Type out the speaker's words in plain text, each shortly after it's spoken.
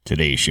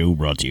Today's show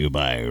brought to you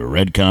by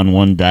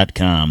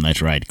redcon1.com.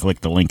 That's right.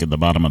 Click the link at the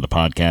bottom of the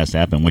podcast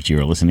app in which you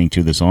are listening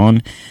to this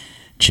on.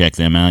 Check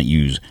them out.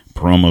 Use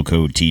promo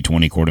code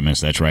T20Quartermiss.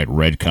 That's right.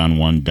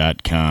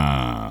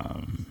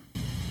 redcon1.com.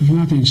 There's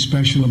nothing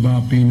special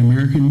about being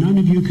American. None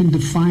of you can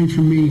define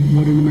for me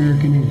what an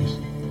American is.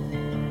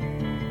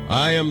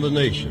 I am the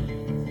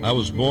nation. I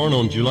was born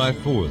on July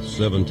 4th,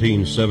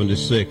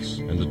 1776,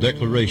 and the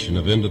Declaration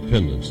of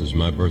Independence is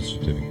my birth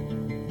certificate.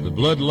 The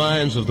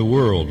bloodlines of the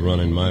world run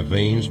in my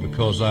veins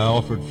because I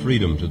offered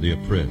freedom to the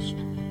oppressed.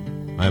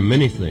 I am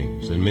many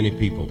things and many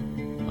people.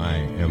 I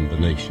am the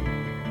nation.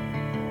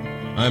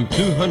 I am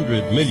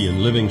 200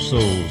 million living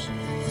souls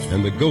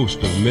and the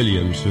ghost of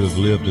millions who have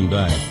lived and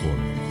died for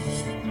me.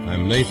 I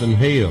am Nathan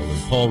Hale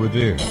and Paul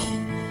Revere.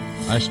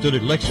 I stood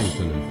at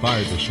Lexington and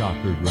fired the shot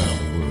heard round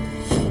the world.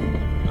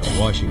 I'm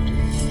Washington,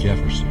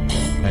 Jefferson,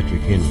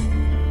 Patrick Henry.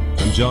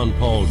 I'm John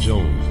Paul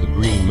Jones, the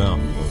Green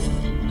Mountain Boys,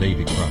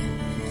 Davy Crockett.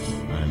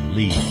 I'm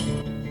Lee.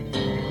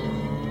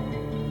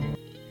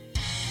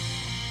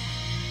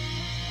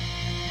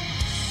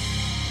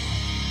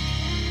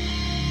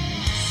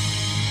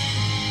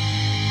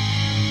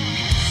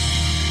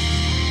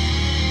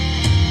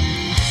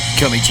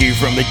 Coming to you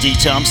from the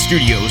D-Tom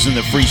Studios in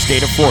the free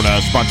state of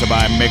Florida, sponsored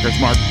by Maker's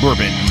Mark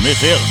Bourbon.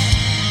 This is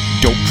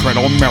Don't Tread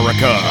on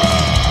America.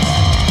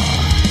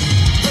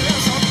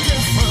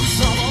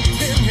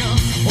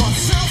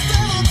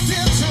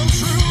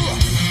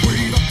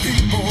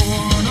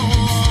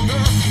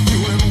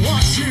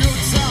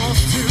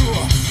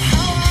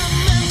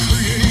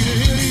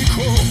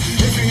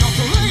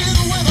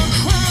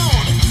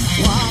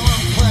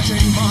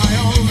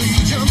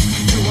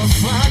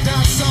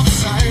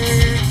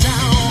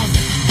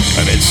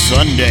 It's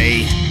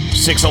Sunday,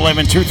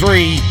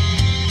 6/11/23.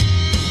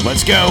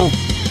 Let's go.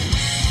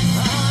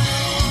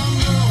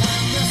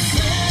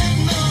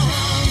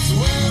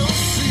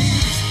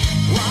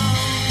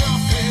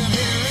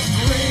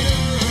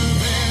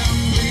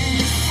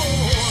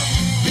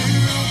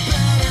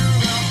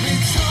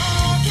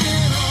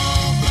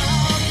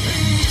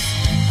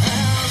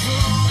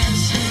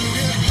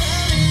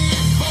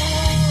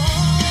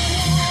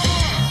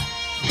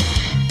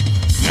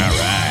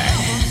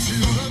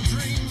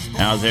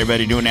 How's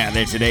everybody doing out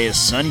there? Today is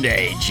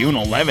Sunday, June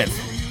 11th,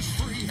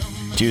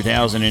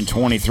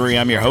 2023.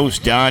 I'm your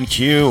host, Don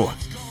Q.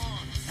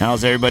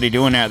 How's everybody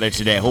doing out there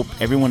today? I hope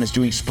everyone is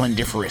doing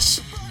splendiferous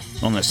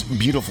on this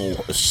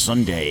beautiful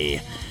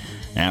Sunday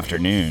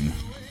afternoon.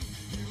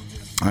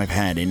 I've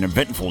had an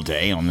eventful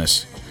day on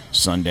this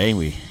Sunday.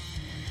 We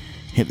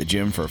hit the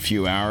gym for a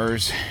few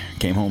hours,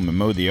 came home and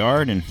mowed the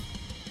yard, and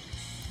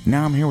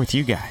now I'm here with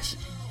you guys.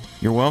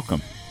 You're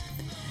welcome.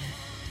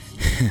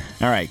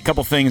 All right,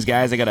 couple things,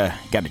 guys. I got a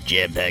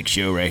jam-packed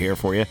show right here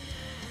for you.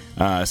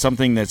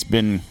 Something that's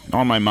been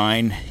on my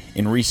mind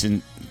in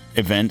recent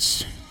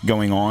events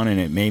going on, and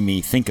it made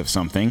me think of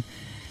something,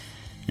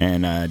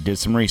 and did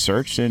some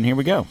research, and here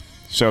we go.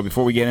 So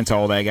before we get into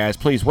all that, guys,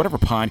 please, whatever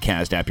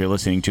podcast app you're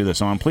listening to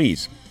this on,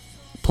 please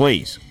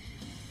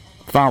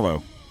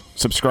follow,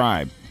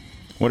 subscribe,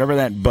 whatever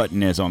that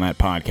button is on that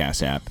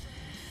podcast app.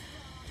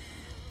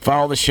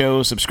 Follow the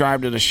show,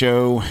 subscribe to the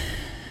show,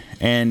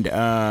 and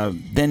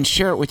then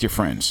share it with your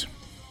friends.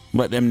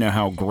 Let them know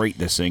how great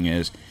this thing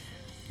is.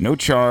 No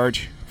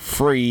charge,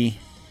 free.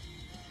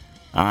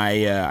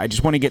 I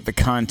just want to get the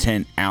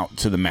content out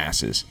to the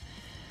masses.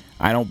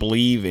 I don't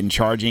believe in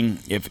charging.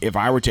 If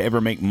I were to ever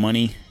make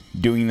money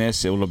doing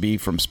this, it'll be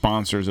from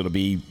sponsors. It'll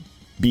be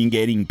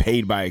getting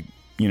paid by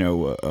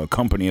a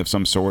company of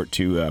some sort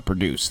to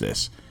produce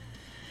this.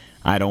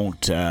 I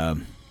don't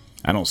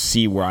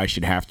see where I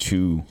should have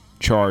to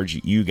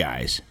charge you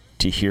guys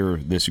to hear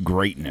this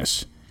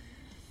greatness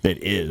that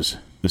is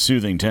the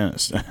soothing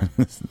tones,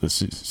 the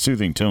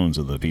soothing tones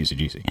of the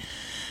PCGC.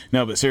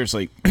 No, but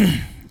seriously,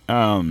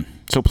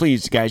 so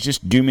please, guys,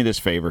 just do me this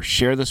favor.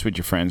 Share this with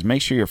your friends.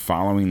 Make sure you're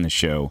following the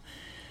show.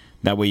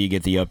 That way you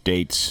get the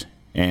updates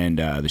and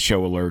the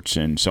show alerts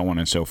and so on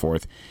and so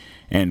forth.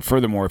 And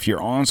furthermore, if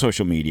you're on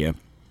social media,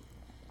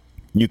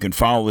 you can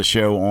follow the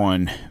show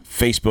on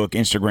Facebook,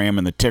 Instagram,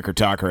 and the Ticker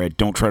Talker at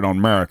Don't Tread on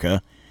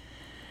America.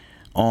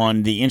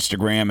 On the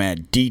Instagram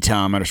at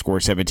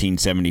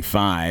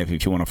DTOM_1775.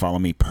 If you want to follow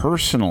me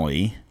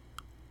personally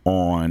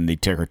on the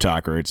Ticker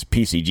Talker, it's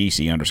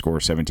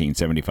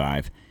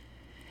PCGC_1775.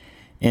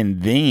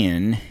 And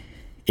then,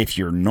 if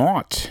you're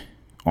not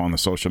on the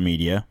social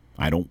media,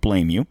 I don't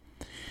blame you.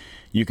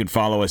 You can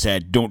follow us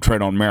at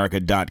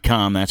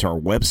don'ttreadonamerica.com. That's our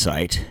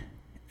website.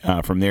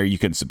 From there, you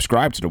can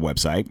subscribe to the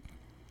website.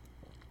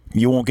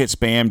 You won't get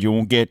spammed. You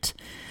won't get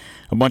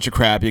a bunch of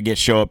crap. You'll get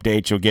show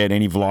updates. You'll get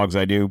any vlogs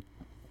I do.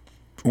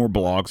 Or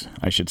blogs,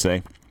 I should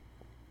say.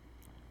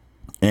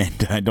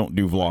 And I don't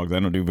do vlogs.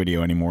 I don't do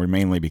video anymore,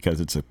 mainly because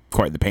it's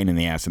quite the pain in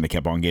the ass, and they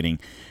kept on getting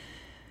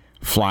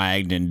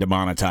flagged and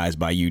demonetized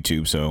by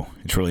YouTube, so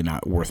it's really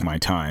not worth my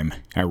time.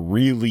 I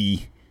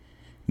really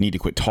need to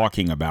quit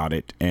talking about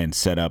it and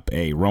set up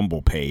a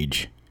Rumble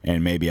page,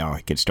 and maybe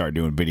I could start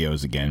doing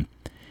videos again.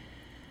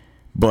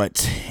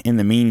 But in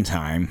the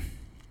meantime,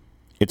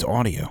 it's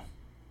audio.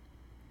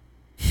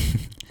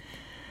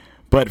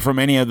 But from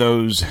any of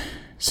those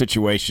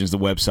situations, the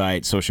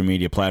website, social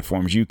media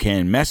platforms, you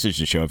can message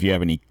the show if you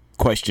have any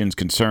questions,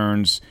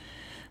 concerns,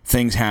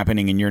 things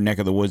happening in your neck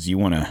of the woods you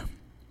want to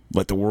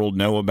let the world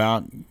know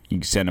about. You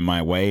can send them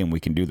my way, and we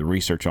can do the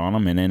research on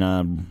them, and then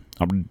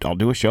I'll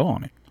do a show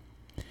on it.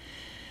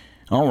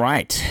 All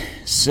right,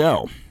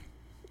 so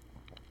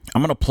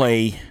I'm going to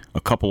play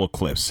a couple of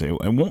clips. I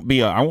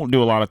won't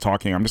do a lot of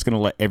talking. I'm just going to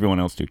let everyone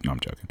else do. No, I'm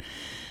joking.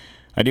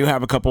 I do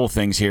have a couple of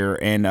things here,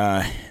 and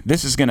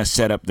this is going to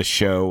set up the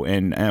show,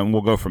 and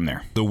we'll go from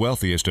there. The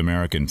wealthiest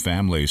American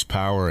families'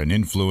 power and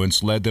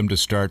influence led them to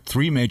start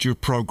 3 major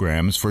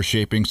programs for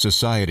shaping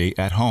society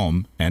at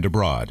home and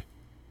abroad.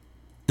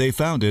 They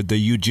founded the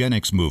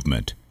eugenics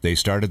movement, they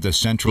started the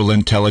Central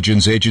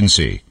Intelligence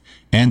Agency,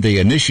 and they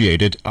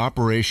initiated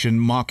Operation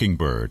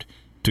Mockingbird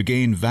to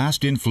gain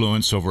vast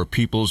influence over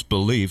people's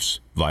beliefs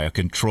via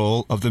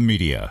control of the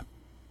media.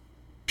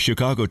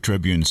 Chicago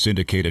Tribune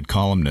syndicated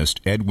columnist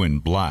Edwin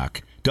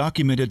Black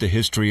documented the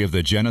history of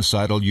the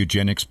genocidal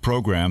eugenics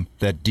program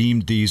that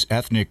deemed these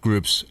ethnic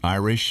groups,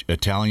 Irish,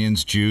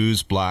 Italians,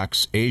 Jews,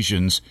 blacks,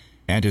 Asians,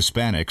 and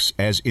Hispanics,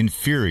 as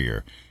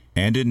inferior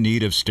and in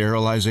need of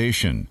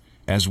sterilization,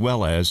 as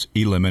well as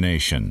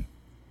elimination.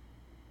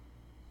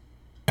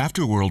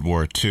 After World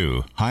War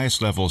II,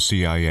 highest-level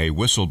CIA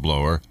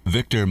whistleblower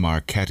Victor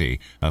Marchetti,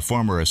 a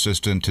former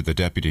assistant to the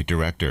deputy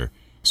director,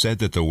 said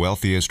that the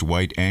wealthiest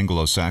white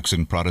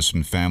Anglo-Saxon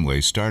Protestant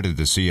families started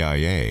the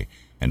CIA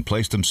and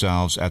placed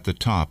themselves at the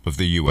top of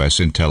the U.S.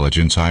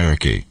 intelligence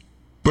hierarchy.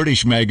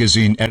 British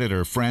magazine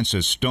editor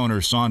Francis Stoner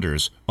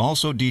Saunders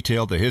also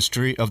detailed the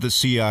history of the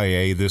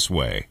CIA this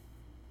way.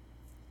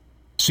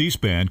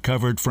 C-SPAN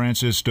covered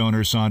Francis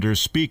Stoner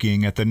Saunders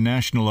speaking at the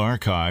National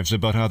Archives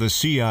about how the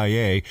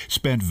CIA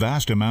spent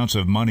vast amounts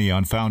of money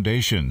on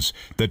foundations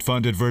that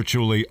funded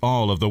virtually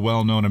all of the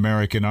well-known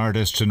American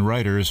artists and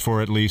writers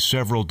for at least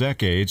several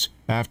decades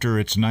after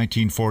its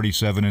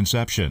 1947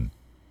 inception.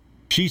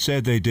 She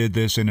said they did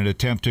this in an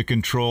attempt to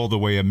control the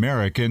way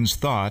Americans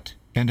thought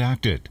and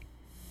acted.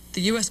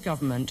 The U.S.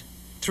 government,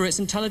 through its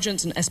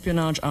intelligence and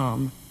espionage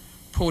arm,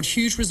 poured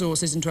huge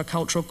resources into a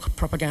cultural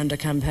propaganda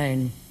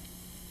campaign.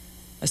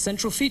 A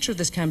central feature of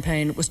this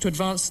campaign was to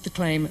advance the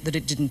claim that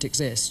it didn't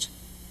exist.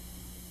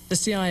 The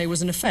CIA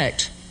was in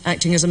effect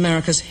acting as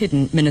America's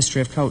hidden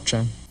Ministry of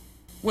Culture.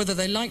 Whether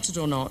they liked it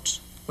or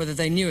not, whether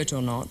they knew it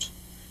or not,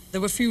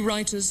 there were few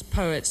writers,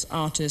 poets,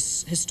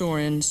 artists,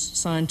 historians,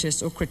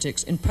 scientists or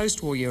critics in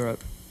post-war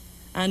Europe,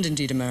 and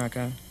indeed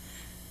America,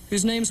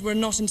 whose names were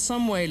not in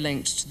some way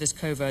linked to this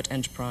covert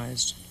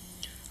enterprise.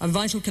 A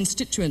vital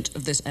constituent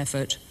of this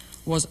effort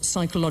was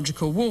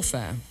psychological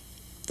warfare.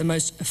 The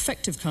most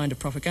effective kind of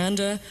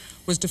propaganda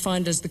was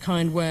defined as the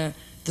kind where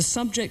the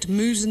subject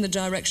moves in the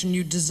direction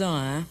you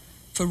desire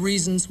for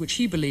reasons which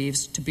he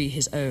believes to be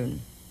his own.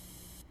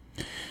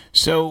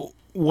 So,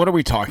 what are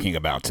we talking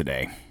about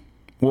today?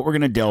 What we're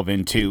going to delve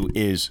into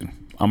is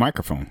a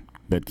microphone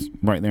that's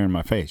right there in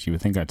my face. You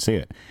would think I'd see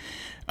it.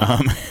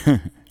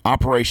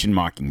 Operation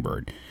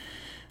Mockingbird.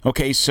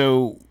 Okay,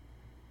 so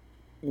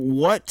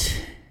what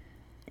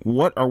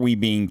are we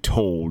being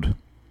told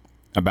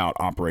about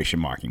Operation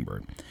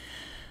Mockingbird?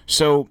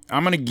 So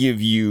I'm going to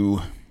give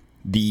you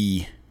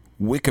the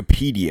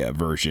Wikipedia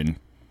version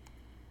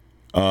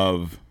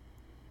of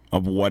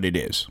what it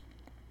is,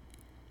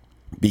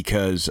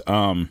 because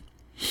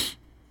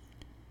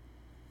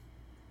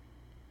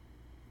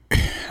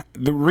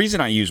the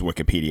reason I use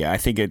Wikipedia, I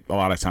think a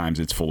lot of times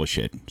it's full of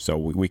shit, so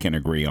we can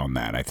agree on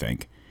that, I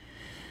think.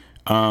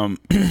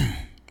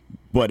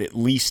 But at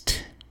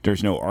least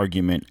there's no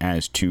argument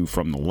as to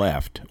from the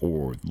left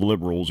or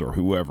liberals or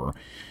whoever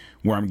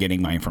where I'm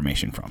getting my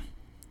information from.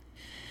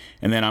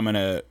 And then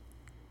I'll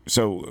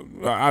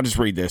just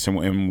read this, and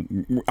I'm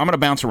going to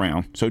bounce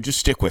around, so just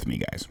stick with me,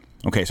 guys.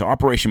 Okay, so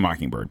Operation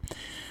Mockingbird.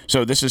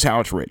 So this is how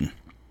it's written.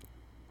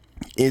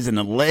 Is an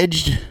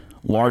alleged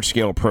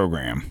large-scale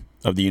program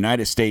of the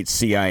United States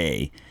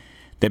CIA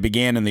that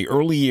began in the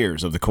early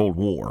years of the Cold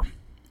War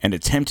and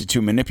attempted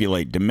to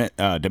manipulate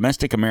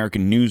domestic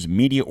American news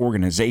media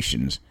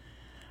organizations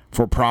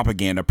for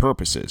propaganda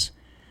purposes.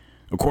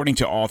 According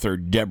to author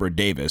Deborah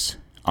Davis,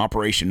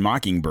 Operation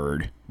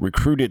Mockingbird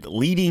recruited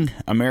leading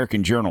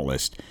American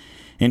journalists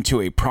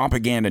into a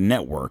propaganda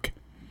network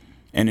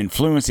and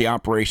influenced the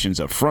operations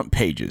of front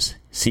pages.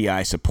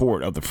 CI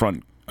support of the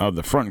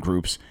front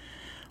groups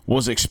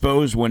was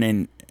exposed when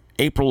in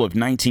April of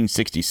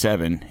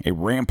 1967, a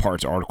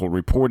Ramparts article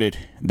reported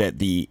that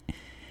the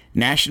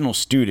National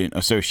Student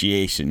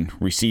Association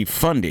received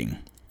funding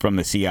from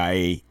the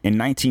CIA in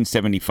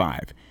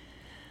 1975.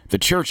 The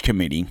Church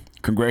Committee,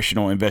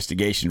 Congressional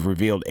Investigations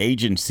revealed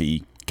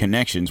agency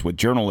connections with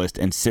journalists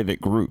and civic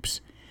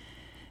groups.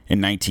 In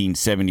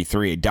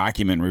 1973, a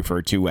document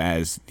referred to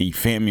as the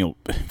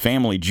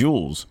Family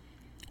Jewels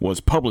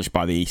was published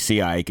by the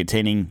CIA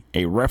containing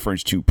a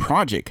reference to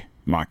Project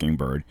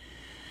Mockingbird,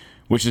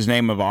 which is the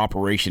name of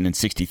operation in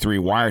 63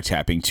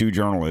 wiretapping 2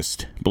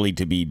 journalists believed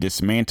to be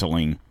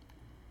disseminating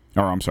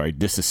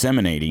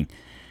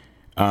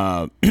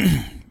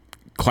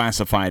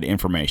classified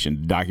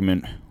information. The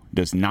document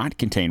does not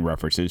contain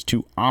references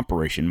to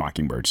Operation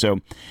Mockingbird. So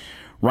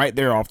right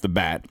there off the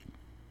bat,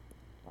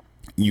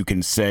 you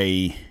can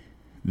say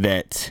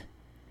that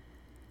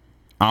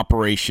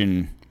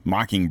Operation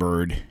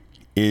Mockingbird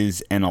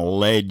is an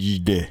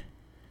alleged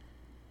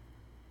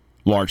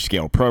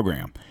large-scale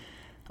program.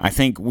 I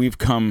think we've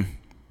come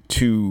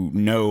to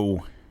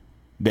know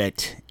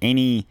that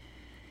any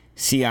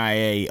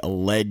CIA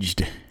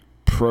alleged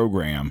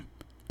program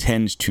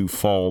tends to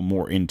fall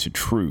more into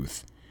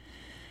truth.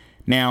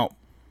 Now,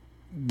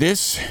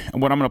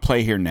 what I'm going to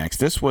play here next,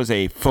 this was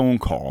a phone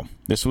call.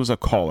 This was a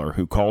caller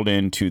who called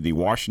in to the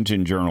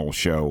Washington Journal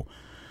show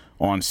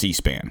on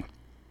C-SPAN.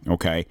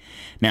 Okay?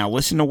 Now,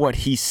 listen to what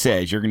he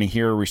says. You're going to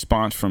hear a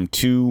response from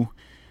two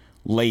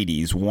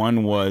ladies.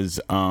 One was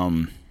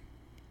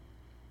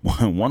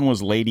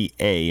Lady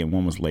A and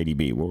one was Lady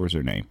B. What was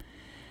her name?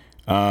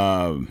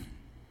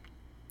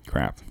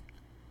 Crap.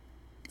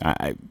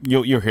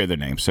 You'll hear the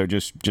name, so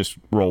just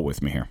roll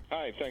with me here.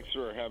 Hi, thanks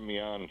for having me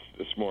on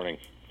this morning.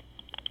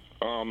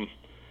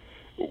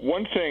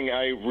 One thing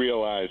I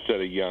realized at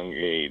a young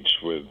age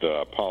with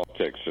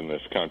politics in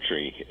this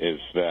country is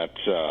that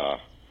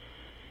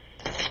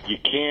you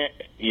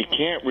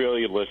can't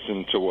really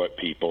listen to what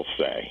people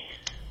say.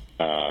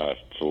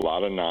 It's a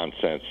lot of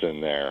nonsense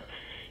in there.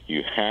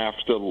 You have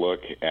to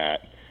look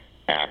at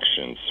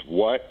actions.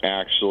 What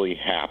actually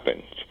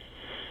happened?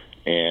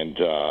 And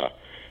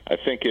I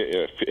think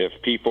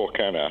if people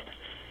kind of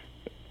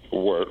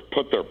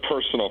put their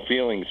personal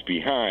feelings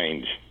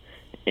behind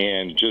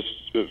and just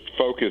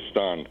focused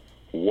on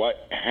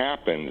what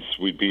happens,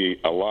 we'd be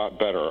a lot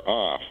better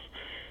off.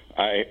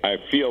 I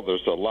feel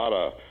there's a lot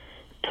of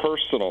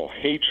personal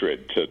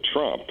hatred to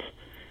Trump,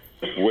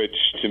 which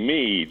to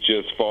me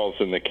just falls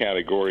in the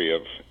category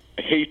of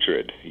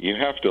hatred. You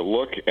have to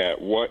look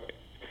at what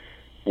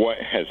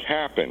has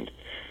happened.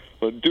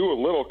 But do a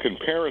little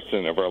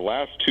comparison of our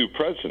last two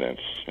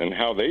presidents and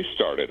how they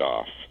started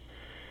off.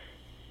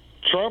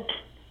 Trump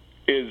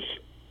is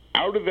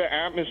out of the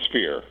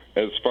atmosphere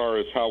as far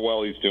as how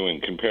well he's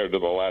doing compared to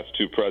the last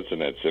two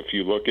presidents, if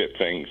you look at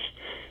things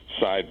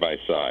side by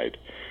side.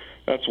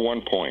 That's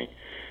one point.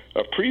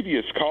 A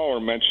previous caller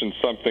mentioned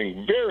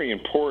something very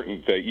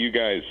important that you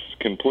guys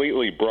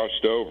completely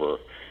brushed over,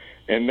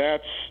 and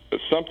that's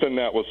something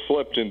that was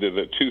slipped into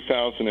the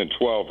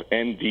 2012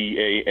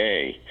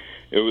 NDAA.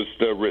 It was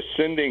the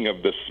rescinding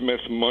of the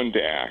Smith-Mundt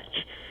Act.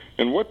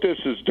 And what this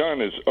has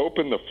done is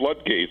open the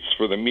floodgates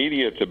for the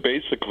media to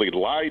basically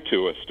lie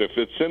to us if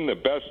it's in the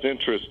best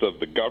interest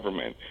of the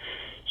government.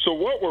 So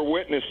what we're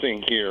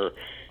witnessing here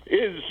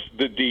is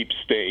the deep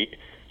state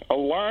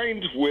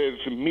aligned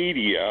with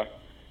media,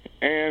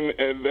 and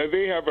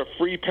they have a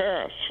free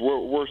pass.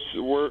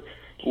 We're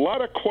a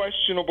lot of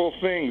questionable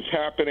things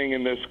happening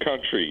in this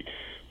country.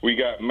 We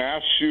got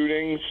mass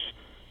shootings.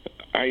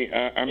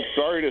 I'm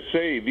sorry to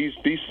say these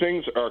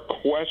things are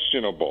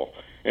questionable.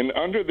 And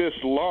under this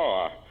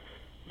law,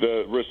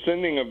 the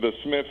rescinding of the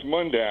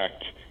Smith-Mundt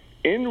Act,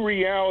 in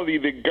reality,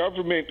 the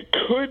government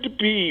could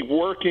be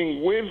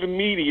working with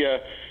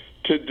media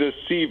to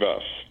deceive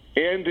us,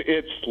 and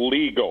it's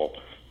legal.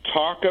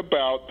 Talk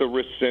about the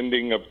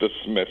rescinding of the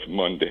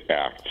Smith-Mundt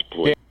Act,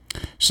 please.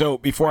 So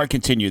before I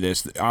continue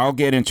this, I'll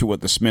get into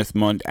what the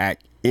Smith-Mundt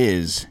Act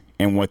is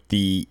and what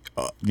the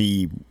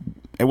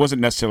it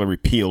wasn't necessarily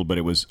repealed, but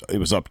it was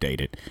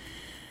updated.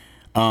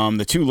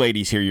 The two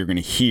ladies here you're going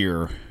to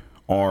hear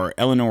are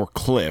Eleanor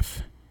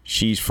Cliff.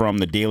 She's from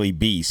the Daily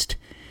Beast.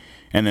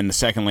 And then the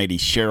second lady,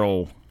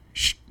 Cheryl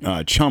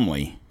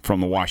Chumley from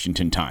the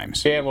Washington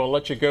Times. Dan, we'll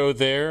let you go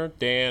there.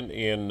 Dan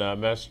in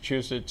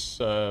Massachusetts.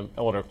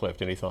 Eleanor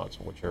Cliff, any thoughts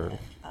on what you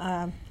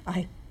heard?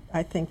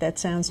 I think that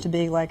sounds to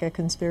be like a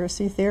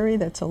conspiracy theory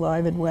that's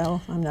alive and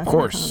well. I'm not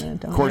going to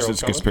comment on it. Of course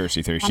it's a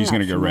conspiracy theory. She's going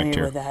to get wrecked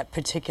here. I'm not familiar with that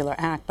particular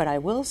act, but I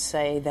will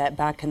say that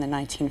back in the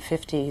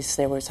 1950s,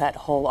 there was that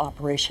whole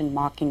Operation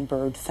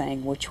Mockingbird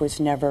thing, which was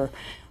never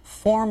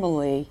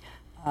formally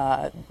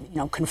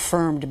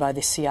confirmed by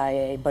the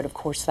CIA. But, of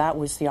course, that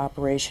was the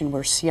operation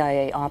where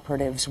CIA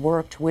operatives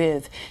worked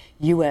with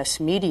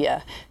U.S.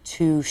 media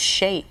to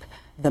shape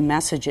the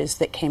messages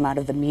that came out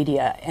of the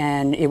media,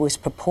 and it was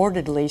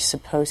purportedly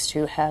supposed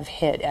to have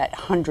hit at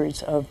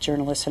hundreds of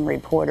journalists and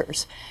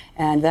reporters.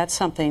 And that's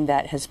something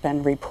that has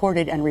been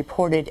reported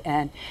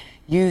and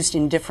used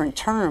in different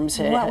terms.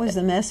 What was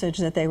the message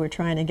that they were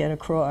trying to get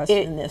across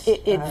in this?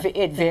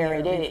 It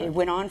varied. It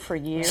went on for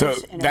years. So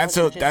that's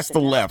the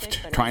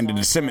left trying to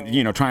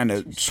disseminate, trying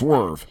to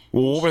swerve.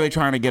 Well, what were they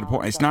trying to get?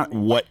 It's not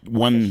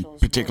one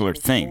particular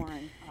thing.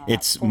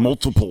 It's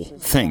multiple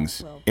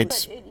things.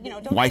 It's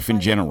life in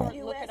general.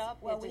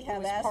 Well, we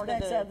have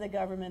aspects of the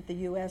government,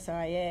 the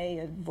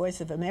USIA and Voice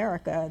of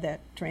America, that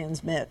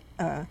transmit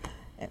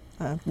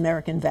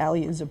American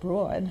values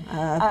abroad.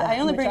 I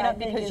only bring it up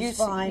because you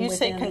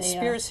say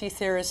conspiracy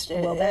theorist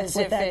as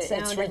if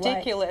it's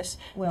ridiculous.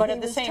 Like. Well, but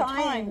at the same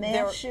time,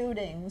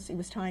 he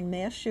was tying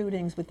mass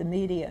shootings with the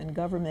media and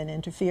government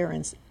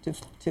interference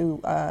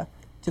to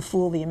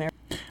fool the American.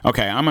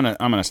 Okay, I'm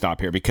gonna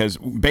stop here because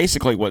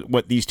basically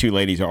what these two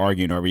ladies are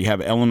arguing over. You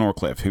have Eleanor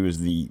Cliff, who is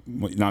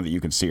not that you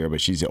can see her,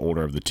 but she's the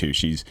older of the two.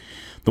 She's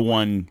the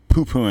one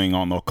poo-pooing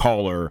on the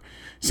caller,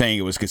 saying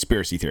it was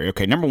conspiracy theory.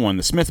 Okay, number one,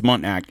 the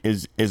Smith-Mundt Act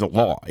is a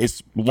law.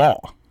 It's law.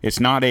 It's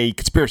not a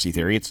conspiracy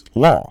theory. It's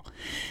law.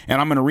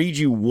 And I'm gonna read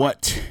you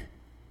what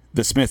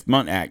the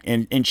Smith-Mundt Act,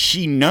 and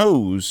she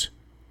knows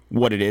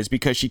what it is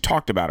because she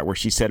talked about it, where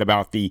she said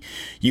about the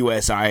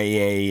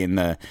USIA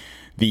and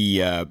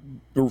the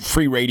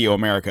Free Radio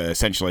America,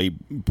 essentially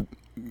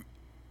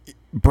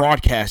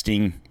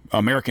broadcasting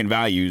American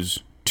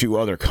values to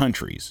other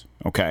countries.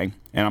 Okay,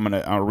 and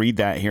I'll read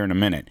that here in a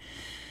minute.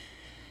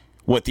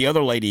 What the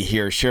other lady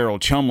here, Cheryl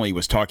Chumley,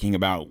 was talking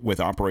about with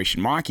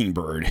Operation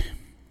Mockingbird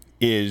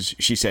is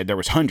she said there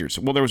was hundreds.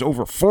 Well, there was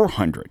over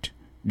 400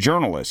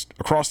 journalists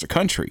across the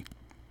country.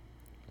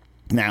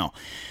 Now,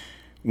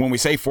 when we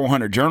say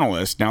 400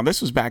 journalists, now this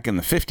was back in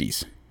the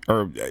 50s,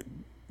 or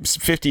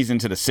 50s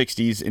into the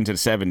 60s, into the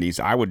 70s,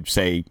 I would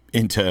say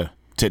into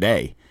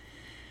today.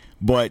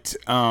 But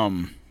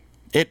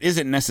it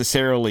isn't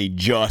necessarily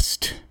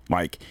just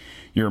like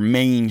your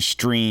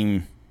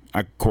mainstream.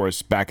 Of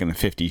course, back in the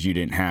 50s, you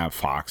didn't have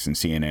Fox and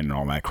CNN and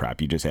all that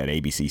crap. You just had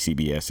ABC,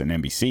 CBS, and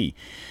NBC.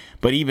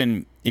 But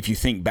even if you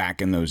think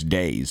back in those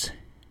days,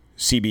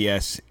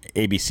 CBS,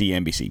 ABC,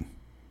 NBC.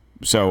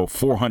 So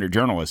 400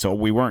 journalists. So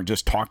we weren't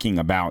just talking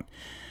about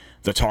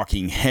the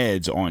talking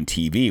heads on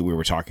TV. We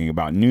were talking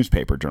about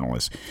newspaper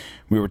journalists.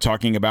 We were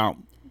talking about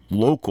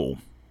local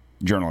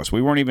journalists.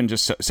 We weren't even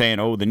just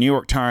saying, oh, the New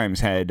York Times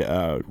had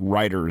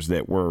writers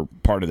that were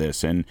part of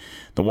this, and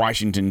the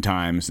Washington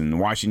Times and the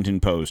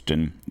Washington Post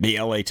and the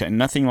LA Times.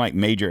 Nothing like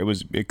major.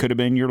 It could have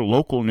been your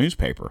local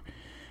newspaper.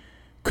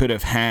 Could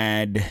have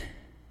had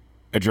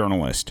a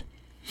journalist.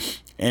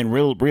 And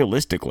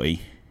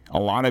realistically, a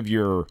lot of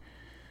your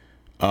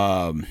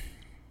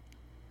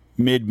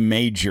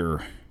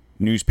mid-major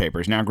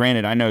newspapers. Now,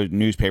 granted, I know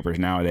newspapers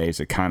nowadays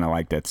are kind of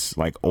like that's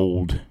like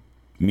old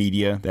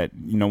media that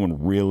no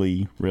one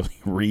really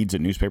reads a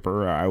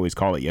newspaper. I always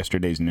call it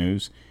yesterday's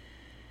news.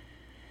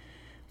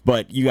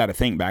 But you got to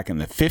think back in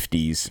the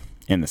 50s,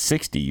 in the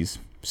 60s,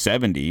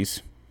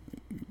 70s,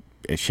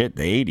 the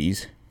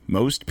 80s,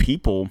 most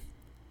people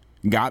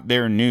got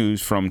their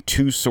news from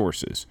two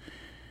sources.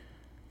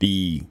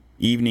 The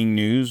evening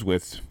news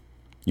with,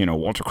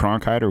 Walter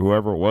Cronkite or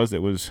whoever it was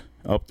that was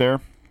up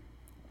there,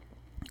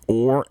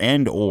 or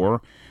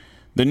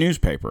the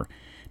newspaper.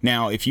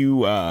 Now, if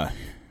you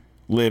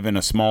live in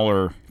a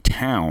smaller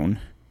town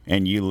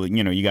and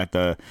you got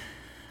the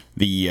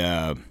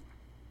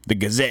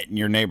Gazette in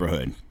your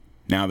neighborhood.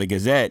 Now, the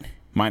Gazette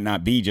might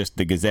not be just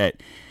the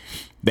Gazette.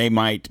 They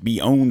might be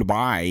owned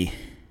by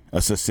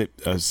a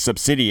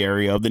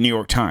subsidiary of the New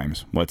York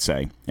Times, let's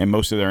say, and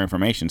most of their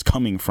information is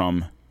coming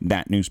from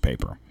that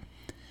newspaper.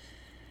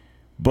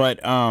 But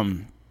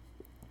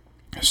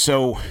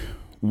so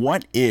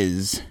what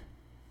is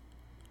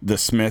the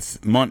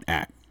Smith-Mundt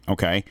Act?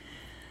 Okay,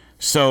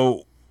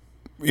 so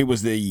it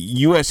was the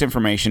U.S.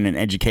 Information and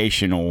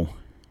Educational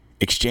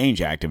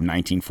Exchange Act of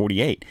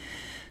 1948.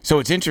 So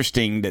it's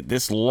interesting that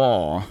this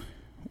law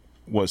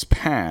was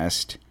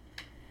passed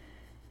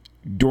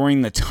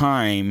during the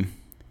time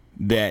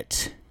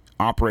that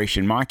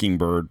Operation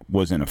Mockingbird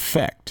was in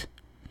effect.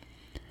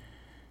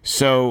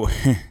 So,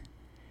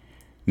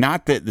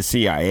 not that the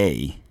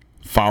CIA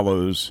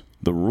follows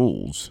the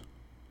rules,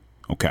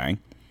 okay?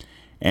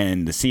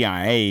 And the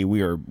CIA,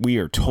 we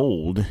are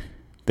told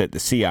that the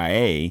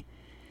CIA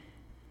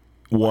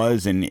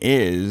was and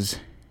is,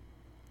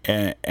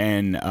 and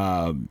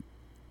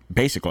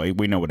basically,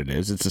 we know what it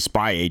is. It's a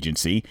spy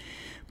agency,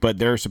 but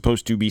they're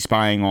supposed to be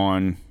spying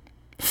on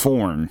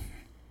foreign.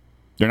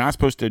 They're not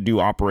supposed to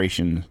do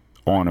operations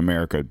on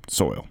American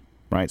soil,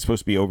 right? It's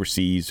supposed to be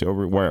overseas,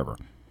 over wherever.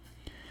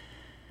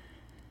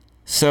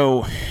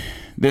 So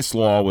this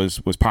law was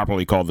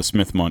popularly called the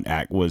Smith-Mundt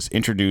Act, was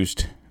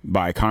introduced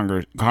by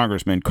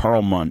Congressman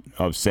Carl Mundt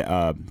of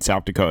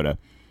South Dakota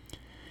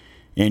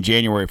in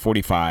January of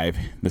 45.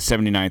 The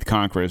 79th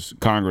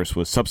Congress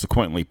was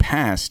subsequently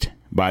passed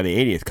by the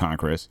 80th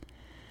Congress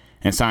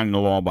and signed into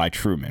law by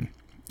Truman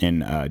in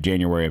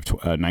January of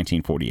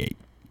 1948.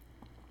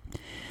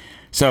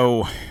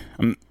 So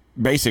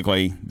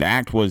basically, the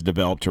act was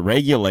developed to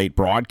regulate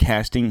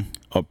broadcasting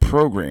of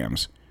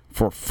programs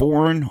for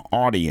foreign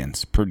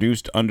audience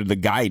produced under the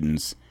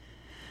guidance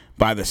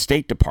by the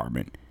State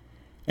Department,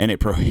 and it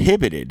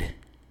prohibited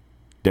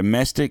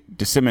domestic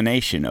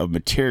dissemination of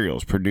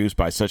materials produced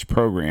by such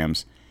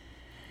programs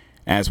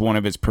as one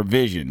of its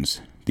provisions.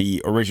 The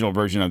original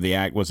version of the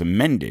act was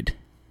amended,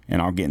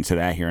 and I'll get into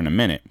that here in a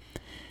minute,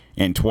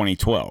 in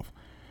 2012.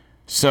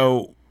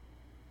 So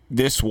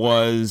this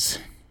was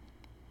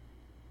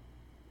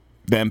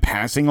them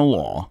passing a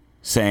law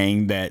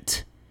saying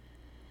that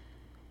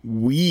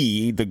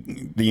we, the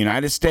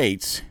United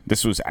States,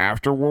 this was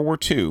after World War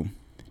II.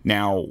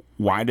 Now,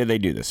 why did they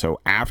do this? So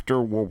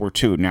after World War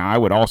II, now I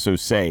would also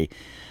say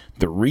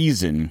the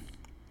reason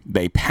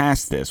they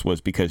passed this was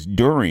because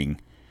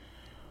during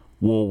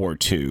World War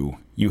II,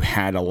 you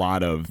had a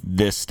lot of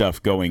this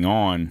stuff going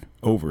on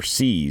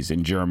overseas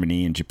in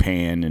Germany and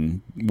Japan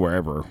and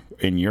wherever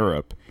in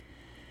Europe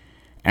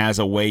as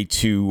a way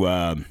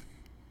to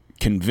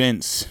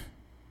convince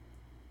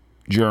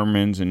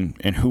Germans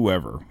and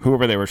whoever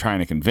they were trying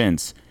to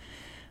convince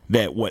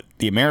that what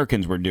the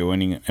Americans were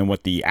doing and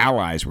what the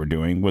Allies were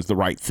doing was the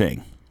right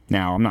thing.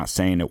 Now, I'm not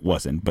saying it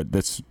wasn't, but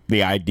that's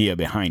the idea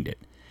behind it.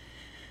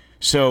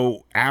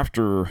 So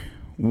after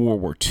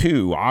World War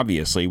II,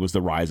 obviously, was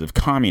the rise of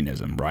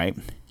communism, right?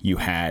 You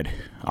had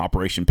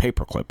Operation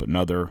Paperclip,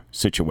 another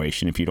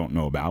situation, if you don't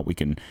know about, we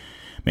can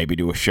maybe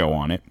do a show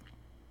on it.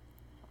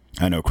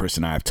 I know Chris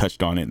and I have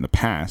touched on it in the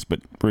past,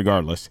 but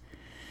regardless.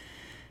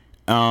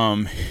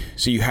 So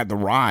you had the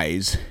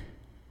rise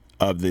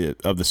of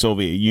the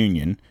Soviet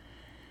Union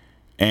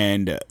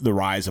and the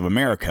rise of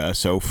America.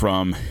 So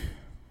from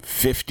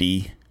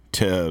 50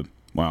 to,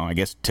 well, I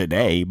guess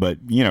today, but,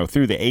 you know,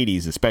 through the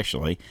 80s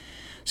especially.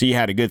 So you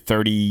had a good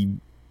 30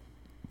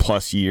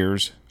 plus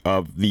years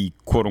of the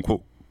quote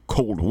unquote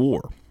Cold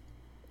War.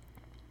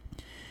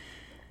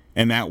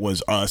 And that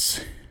was us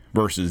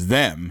versus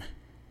them.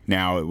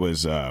 Now it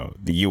was the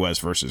U.S.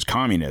 versus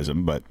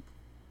communism, but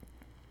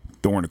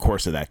during the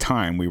course of that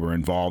time, we were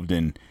involved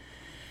in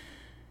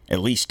at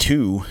least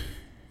two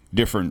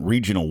different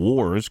regional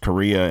wars,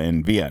 Korea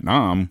and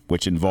Vietnam,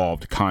 which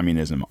involved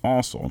communism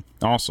also.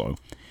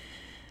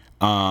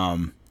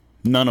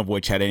 None of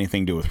which had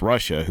anything to do with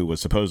Russia, who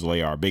was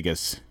supposedly our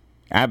biggest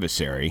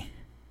adversary.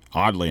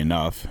 Oddly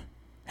enough,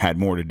 had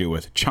more to do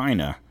with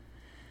China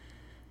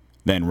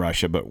than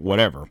Russia, but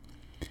whatever.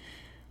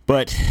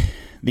 But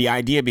the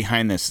idea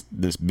behind this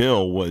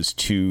bill was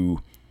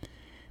to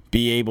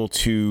be able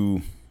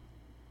to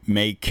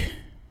make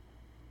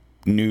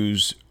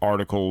news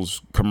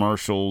articles,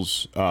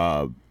 commercials,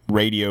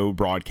 radio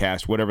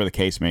broadcast, whatever the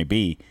case may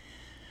be,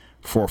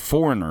 for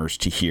foreigners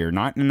to hear,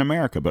 not in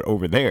America, but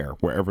over there,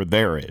 wherever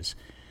there is,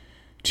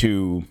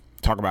 to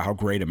talk about how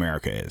great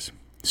America is.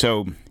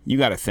 So you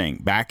got to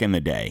think, back in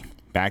the day,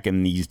 back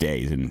in these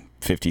days, in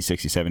 50s,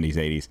 60s, 70s,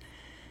 80s,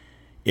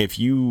 if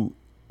you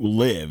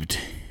lived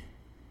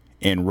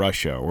in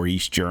Russia or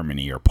East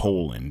Germany or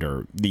Poland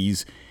or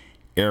these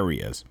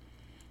areas,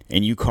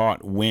 and you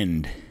caught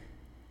wind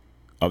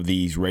of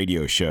these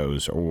radio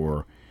shows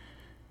or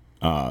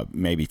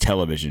maybe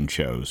television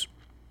shows,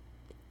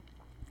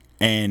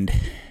 and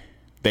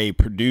they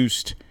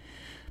produced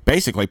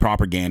basically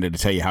propaganda to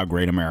tell you how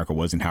great America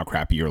was and how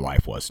crappy your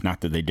life was. Not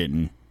that they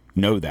didn't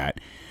know that,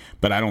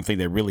 but I don't think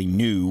they really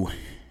knew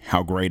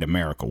how great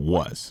America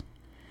was.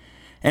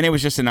 And it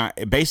was just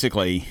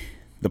basically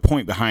the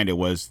point behind it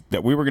was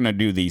that we were going to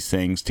do these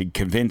things to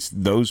convince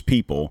those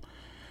people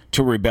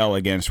to rebel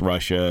against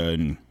Russia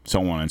and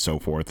so on and so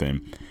forth.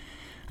 And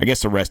I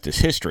guess the rest is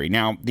history.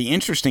 Now, the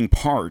interesting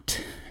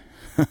part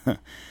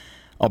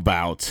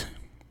about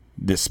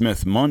the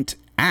Smith-Mundt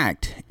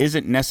Act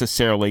isn't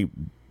necessarily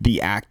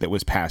the act that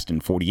was passed in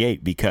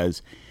 48,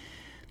 because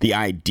the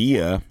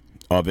idea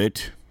of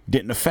it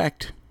didn't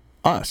affect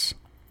us,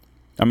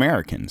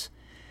 Americans.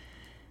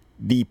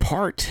 The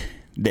part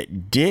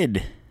that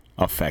did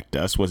affect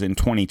us was in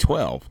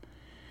 2012,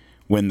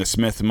 when the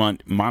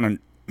Smith-Mundt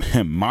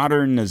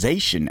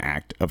Modernization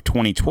Act of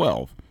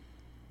 2012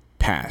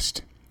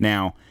 passed.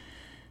 Now,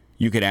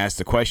 you could ask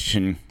the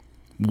question,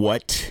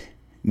 what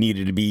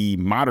needed to be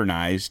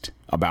modernized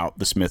about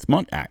the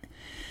Smith-Mundt Act?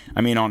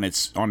 I mean, on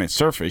its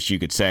surface, you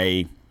could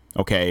say,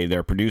 okay,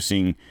 they're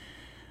producing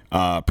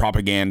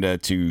propaganda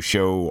to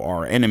show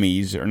our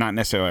enemies, or not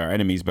necessarily our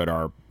enemies,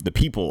 but the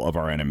people of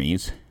our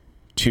enemies,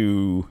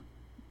 for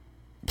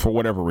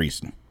whatever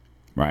reason,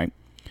 right?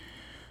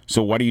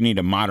 So what do you need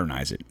to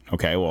modernize it?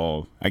 Okay,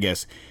 well, I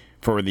guess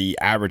for the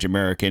average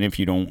American, if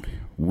you don't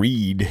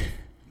read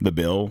the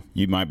bill,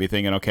 you might be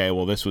thinking, okay,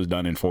 well, this was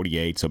done in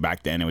 48, so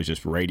back then it was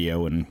just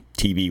radio and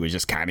TV was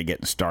just kind of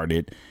getting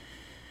started.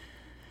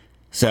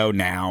 So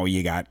now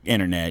you got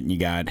internet and you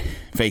got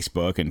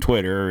Facebook and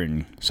Twitter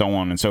and so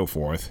on and so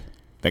forth.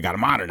 They got to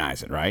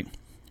modernize it, right?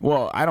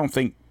 Well, I don't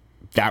think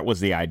that was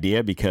the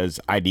idea, because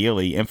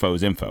ideally info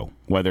is info,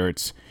 whether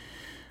it's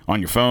on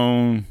your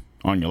phone,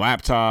 on your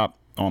laptop,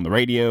 on the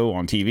radio,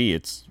 on TV,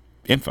 it's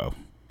info,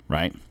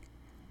 right?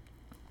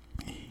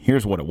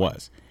 Here's what it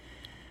was.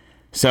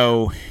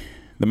 So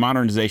the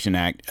Modernization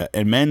Act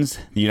amends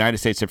the United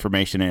States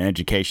Information and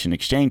Education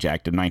Exchange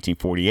Act of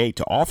 1948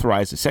 to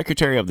authorize the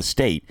Secretary of the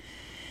State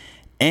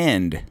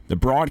and the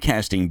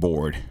Broadcasting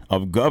Board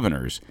of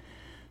Governors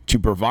to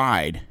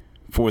provide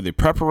for the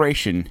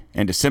preparation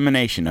and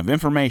dissemination of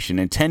information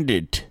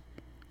intended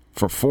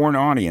for foreign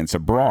audience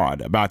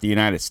abroad about the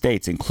United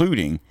States,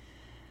 including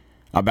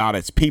about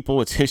its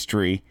people, its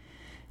history,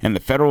 and the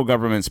federal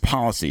government's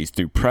policies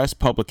through press,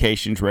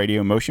 publications,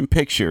 radio, motion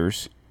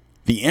pictures,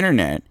 the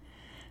internet,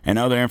 and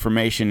other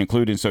information,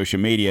 including social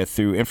media,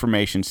 through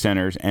information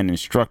centers and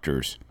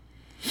instructors.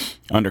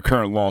 Under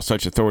current law,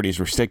 such authority is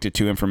restricted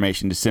to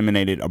information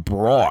disseminated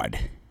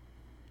abroad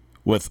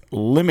with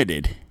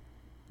limited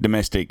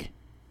domestic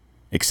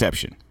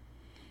exception.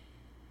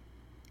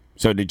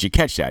 So did you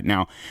catch that?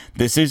 Now,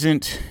 this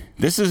isn't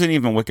This isn't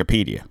even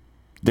Wikipedia.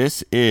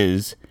 This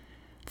is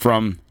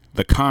from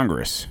the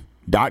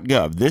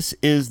Congress.gov. This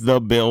is the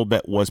bill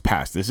that was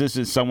passed. This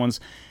isn't someone's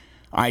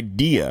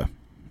idea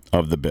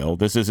of the bill.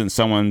 This isn't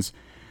someone's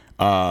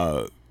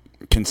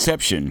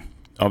conception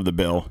of the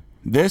bill.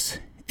 This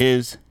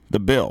is the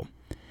bill.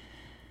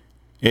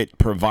 It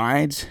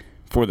provides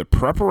for the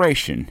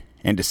preparation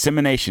and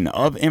dissemination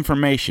of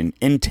information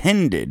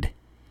intended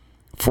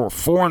for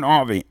foreign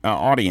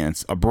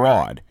audience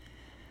abroad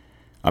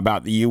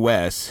about the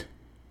U.S.,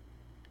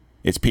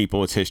 its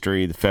people, its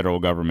history, the federal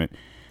government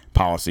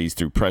policies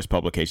through press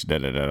publication,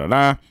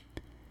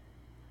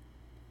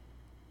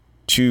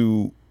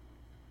 to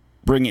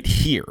bring it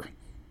here.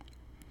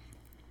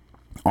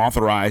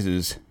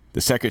 Authorizes the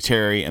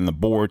Secretary and the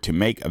Board to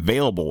make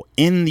available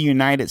in the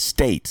United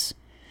States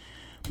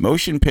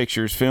motion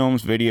pictures,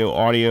 films, video,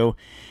 audio,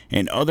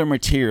 and other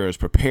materials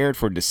prepared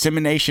for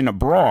dissemination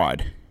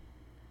abroad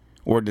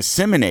or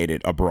disseminated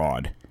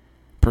abroad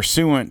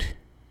pursuant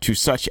to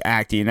such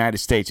act, the United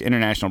States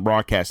International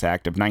Broadcast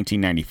Act of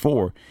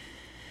 1994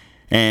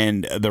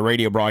 and the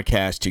Radio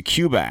Broadcast to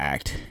Cuba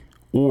Act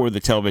or the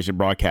Television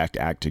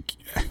Broadcasting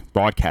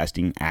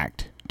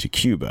Act to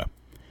Cuba.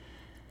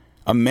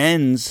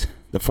 Amends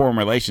the Foreign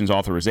Relations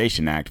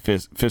Authorization Act,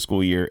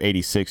 fiscal year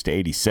 86 to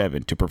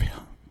 87,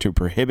 to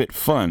prohibit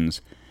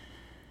funds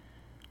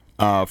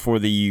for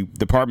the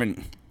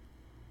Department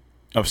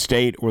of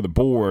State or the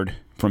Board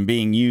from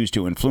being used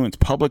to influence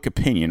public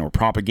opinion or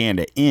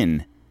propaganda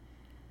in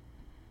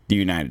the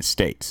United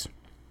States.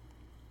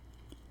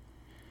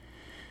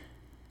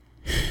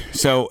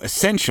 So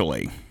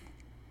essentially,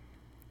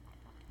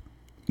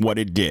 what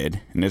it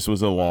did, and this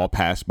was a law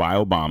passed by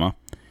Obama,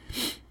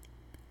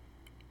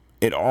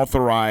 it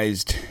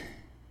authorized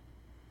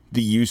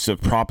the use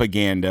of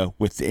propaganda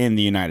within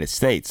the United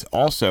States.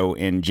 Also,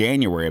 in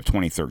January of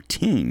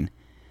 2013,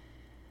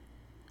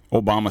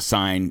 Obama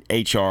signed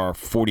H.R.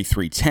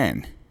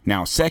 4310.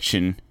 Now,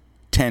 Section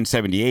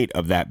 1078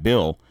 of that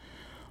bill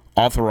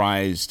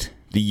authorized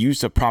the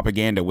use of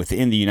propaganda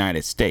within the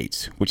United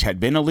States, which had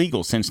been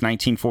illegal since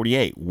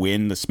 1948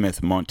 when the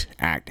Smith-Mundt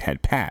Act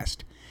had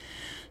passed.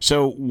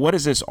 So what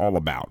is this all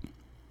about?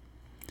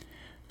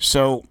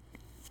 So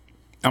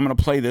I'm going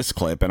to play this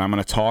clip and I'm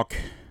going to talk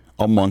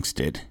amongst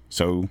it.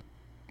 And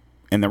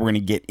then we're going to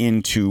get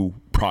into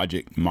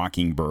Project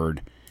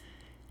Mockingbird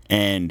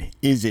and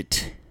is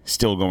it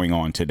still going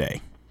on today?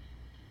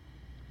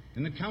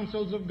 In the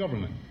councils of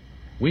government,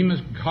 we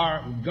must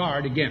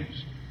guard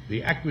against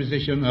the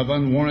acquisition of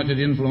unwarranted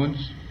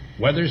influence,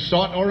 whether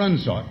sought or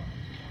unsought,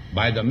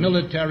 by the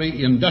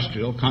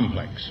military-industrial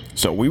complex.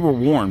 So we were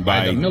warned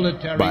by the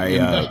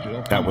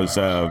military-industrial that was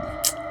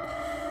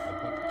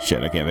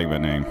shit, I can't think of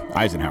that name.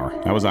 Eisenhower.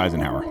 That was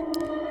Eisenhower.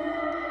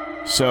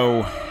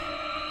 So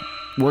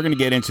we're going to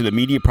get into the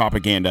media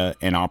propaganda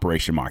and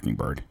Operation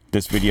Mockingbird.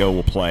 This video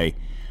will play.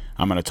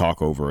 I'm going to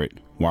talk over it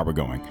while we're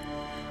going.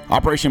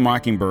 Operation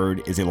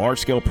Mockingbird is a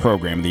large-scale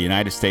program of the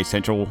United States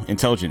Central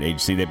Intelligence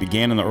Agency that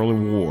began in the early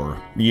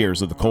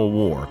years of the Cold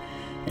War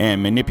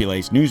and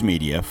manipulates news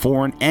media,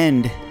 foreign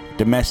and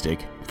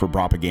domestic, for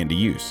propaganda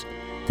use.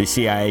 The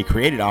CIA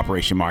created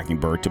Operation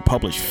Mockingbird to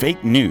publish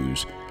fake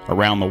news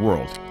around the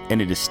world,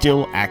 and it is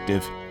still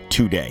active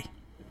today.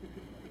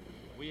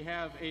 We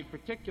have a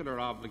particular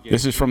obligation.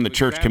 This is from the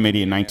Church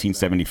Committee in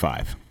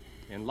 1975.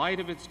 In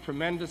light of its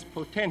tremendous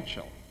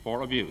potential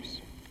for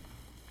abuse,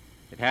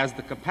 it has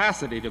the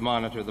capacity to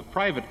monitor the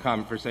private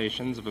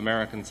conversations of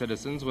American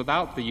citizens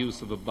without the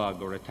use of a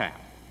bug or a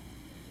tap.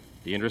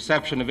 The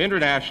interception of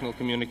international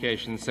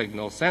communication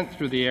signals sent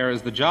through the air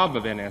is the job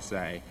of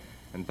NSA,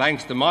 and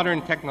thanks to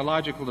modern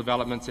technological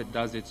developments, it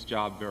does its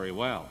job very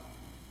well.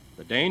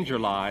 The danger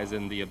lies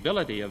in the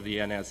ability of the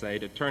NSA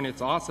to turn its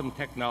awesome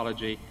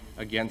technology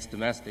against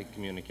domestic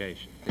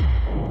communication.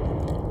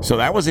 So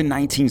that was in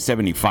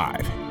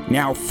 1975.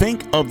 Now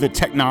think of the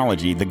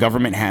technology the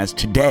government has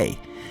today.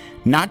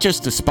 Not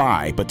just to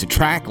spy, but to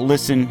track,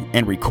 listen,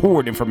 and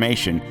record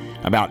information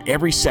about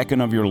every second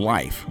of your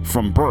life,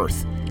 from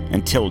birth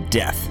until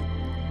death.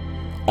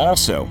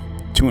 Also,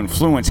 to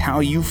influence how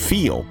you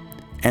feel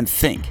and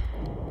think,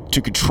 to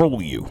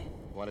control you.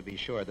 We want to be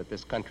sure that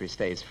this country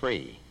stays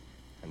free,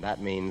 and that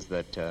means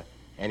that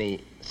any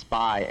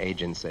spy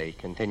agency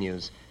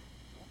continues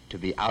to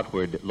be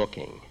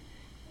outward-looking,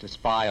 to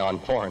spy on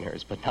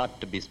foreigners, but not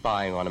to be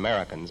spying on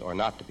Americans or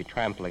not to be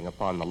trampling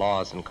upon the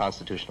laws and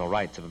constitutional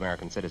rights of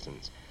American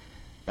citizens.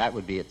 That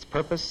would be its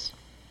purpose,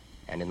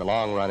 and in the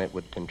long run it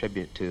would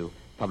contribute to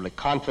public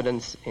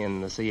confidence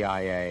in the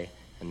CIA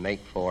and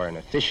make for an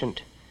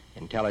efficient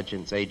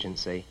intelligence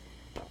agency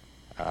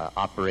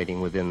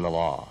operating within the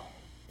law.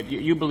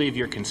 You believe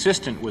you're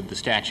consistent with the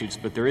statutes,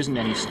 but there isn't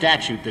any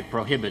statute that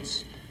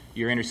prohibits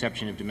your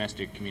interception of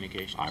domestic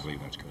communications. I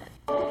believe that's correct.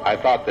 I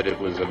thought that it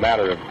was a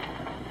matter of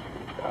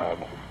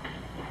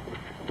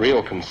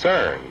real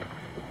concern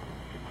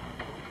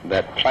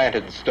that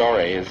planted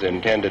stories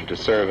intended to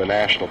serve a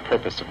national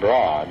purpose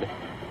abroad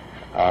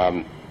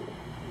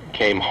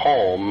came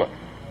home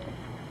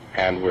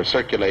and were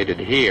circulated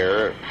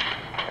here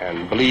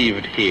and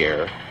believed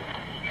here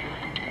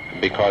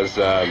because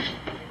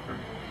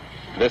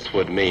this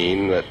would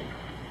mean that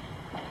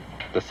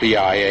the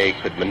CIA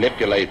could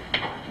manipulate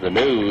the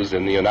news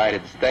in the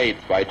United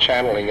States by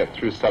channeling it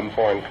through some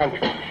foreign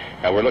country.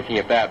 And we're looking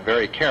at that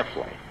very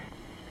carefully.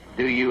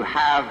 Do you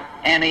have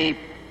any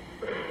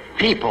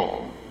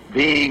people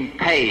being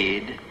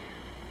paid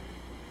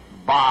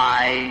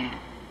by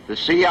the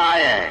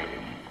CIA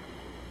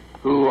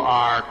who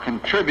are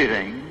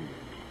contributing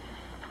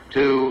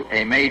to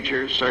a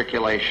major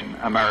circulation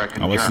American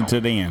journal? I'll listen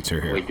to the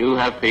answer here. We do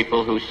have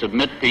people who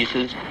submit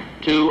pieces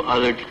to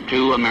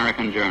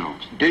American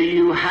journals. Do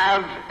you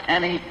have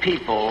any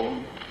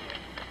people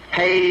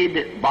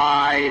paid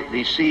by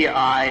the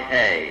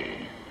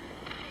CIA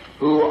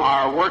who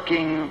are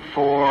working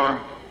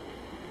for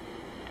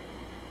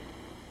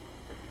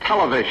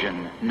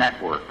television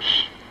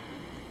networks?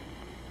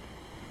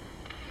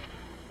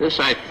 This,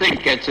 I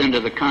think, gets into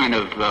the kind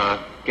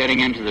of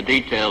getting into the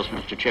details,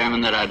 Mr.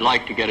 Chairman, that I'd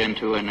like to get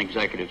into in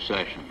executive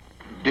session.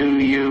 Do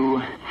you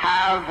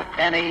have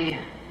any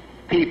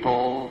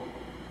people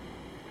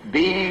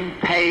being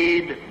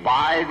paid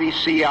by the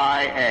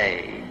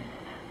CIA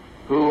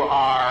who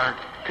are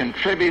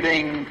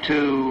contributing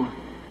to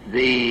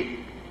the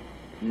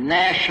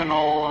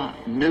national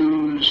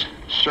news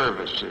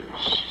services,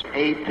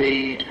 AP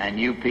and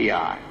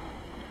UPI?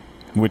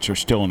 Which are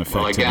still in effect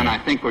Well, again, today. I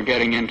think we're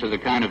getting into the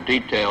kind of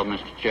detail,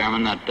 Mr.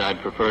 Chairman, that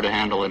I'd prefer to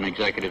handle in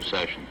executive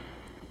session.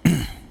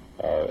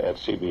 At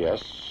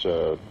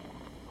CBS,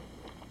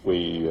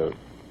 we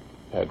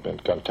had been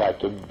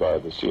contacted by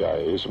the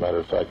CIA. As a matter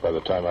of fact, by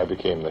the time I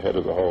became the head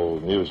of the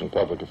whole news and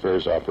public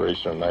affairs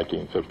operation in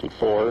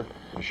 1954,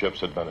 the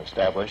ships had been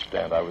established,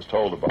 and I was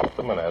told about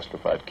them and asked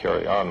if I'd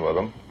carry on with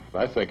them.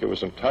 I think it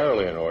was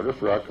entirely in order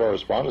for our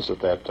correspondents at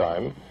that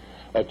time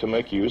to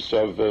make use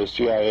of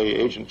CIA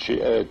agent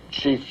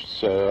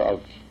chiefs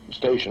of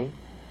station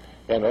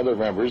and other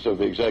members of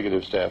the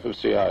executive staff of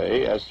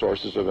CIA as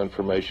sources of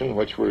information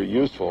which were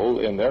useful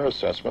in their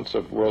assessments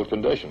of world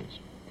conditions.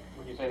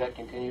 Would you say that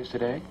continues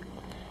today?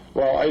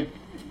 Well,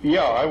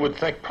 I would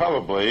think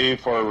probably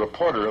for a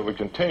reporter it would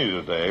continue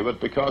today, but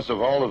because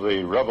of all of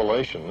the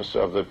revelations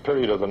of the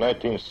period of the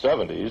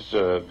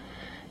 1970s,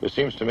 it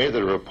seems to me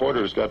that a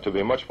reporter's got to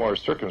be much more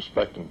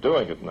circumspect in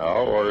doing it now,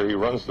 or he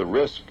runs the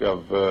risk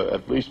of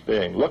at least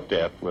being looked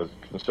at with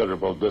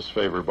considerable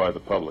disfavor by the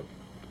public.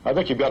 I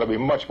think you've got to be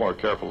much more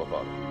careful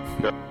about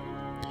it.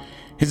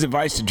 His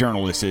advice to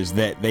journalists is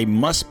that they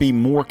must be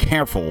more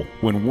careful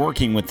when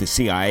working with the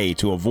CIA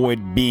to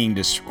avoid being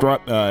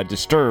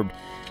disrupted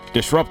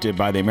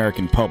by the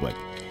American public.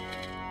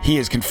 He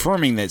is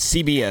confirming that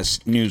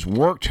CBS News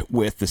worked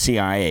with the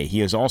CIA. He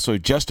is also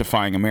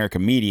justifying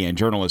American media and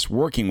journalists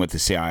working with the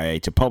CIA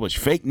to publish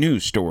fake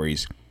news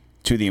stories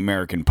to the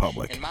American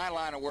public. In my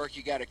line of work,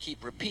 you got to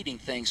keep repeating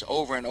things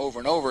over and over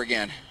and over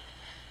again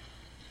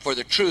for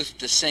the truth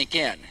to sink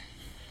in,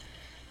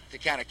 to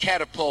kind of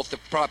catapult the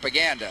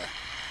propaganda.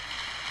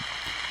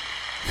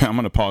 I'm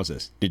going to pause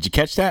this. Did you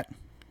catch that?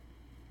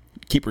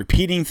 Keep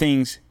repeating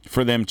things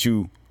for them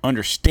to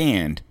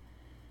understand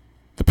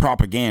the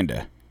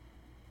propaganda.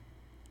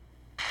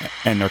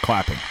 And they're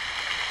clapping.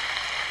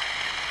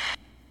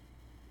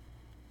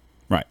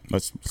 Right,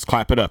 let's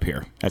clap it up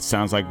here. That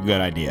sounds like a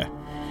good idea.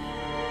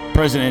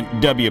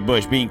 President W.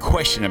 Bush being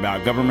questioned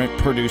about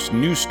government-produced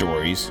news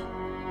stories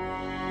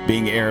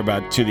being aired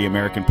to the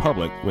American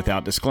public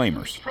without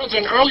disclaimers.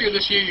 President, earlier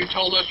this year you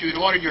told us you had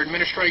ordered your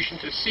administration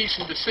to cease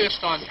and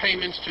desist on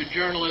payments to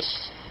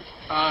journalists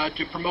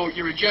to promote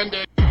your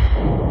agenda.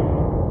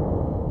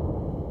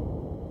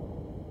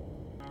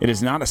 It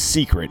is not a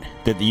secret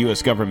that the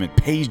U.S. government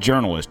pays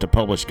journalists to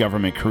publish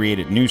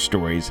government-created news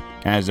stories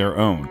as their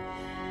own.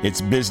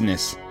 It's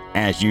business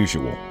as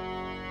usual.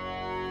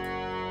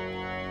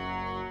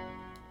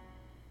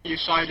 You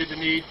cited the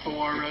need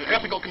for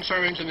ethical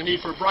concerns and the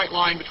need for a bright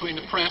line between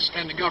the press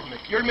and the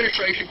government. Your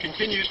administration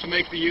continues to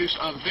make the use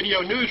of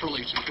video news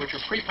releases, which are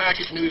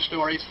prepackaged news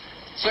stories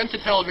sent to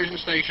television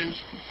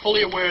stations,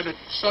 fully aware that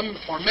some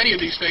or many of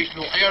these stations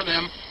will air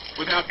them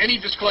without any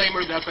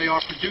disclaimer that they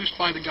are produced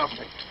by the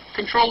government.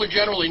 Comptroller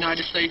General of the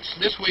United States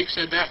this week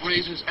said that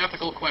raises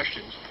ethical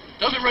questions.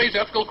 Does it raise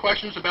ethical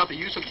questions about the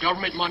use of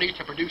government money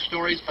to produce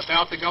stories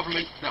about the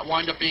government that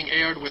wind up being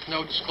aired with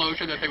no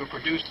disclosure that they were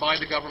produced by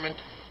the government?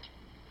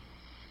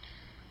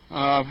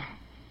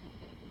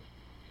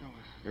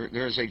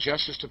 There is a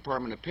Justice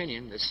Department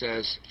opinion that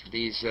says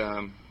these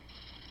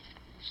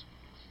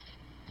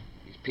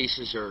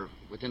pieces are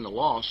within the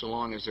law so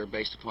long as they're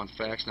based upon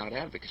facts, not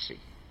advocacy.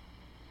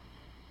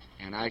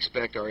 And I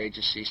expect our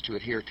agencies to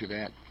adhere to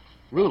that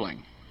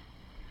ruling,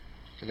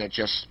 to that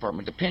Justice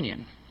Department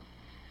opinion.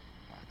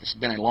 This has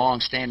been a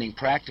long-standing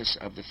practice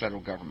of the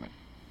federal government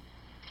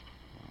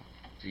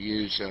to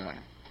use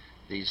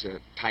these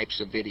types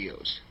of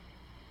videos.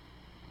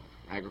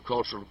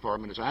 Agricultural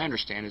Department, as I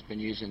understand, has been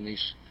using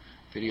these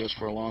videos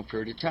for a long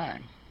period of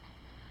time.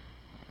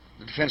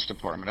 The Defense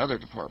Department, other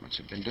departments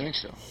have been doing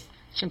so.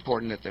 It's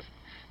important that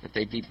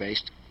they be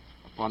based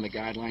upon the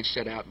guidelines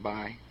set out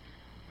by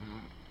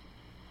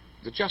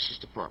the Justice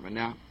Department.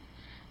 Now,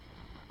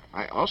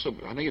 I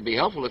think it'd be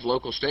helpful if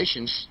local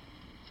stations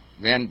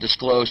then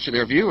disclose to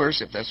their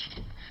viewers if that's,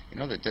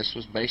 that this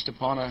was based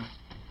upon a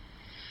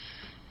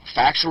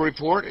factual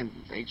report and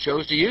they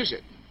chose to use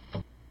it.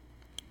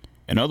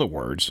 In other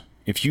words,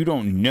 if you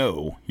don't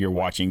know you're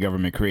watching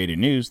government-created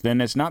news, then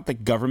it's not the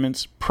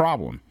government's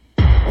problem.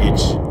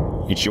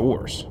 It's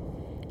yours.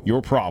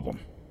 Your problem.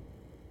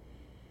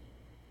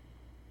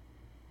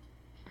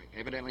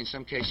 Evidently, in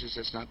some cases,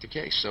 that's not the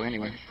case. So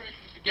anyway.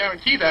 To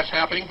guarantee that's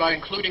happening by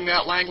including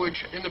that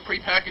language in the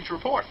prepackaged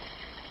report.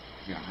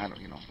 Yeah, I don't,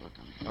 look,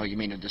 oh, you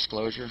mean a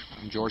disclosure?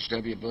 I'm George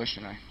W. Bush,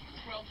 and I...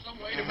 Well, some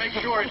way to make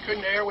sure it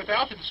couldn't air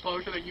without the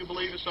disclosure that you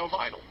believe is so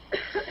vital.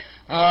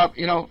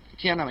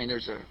 Ken, I mean,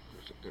 there's a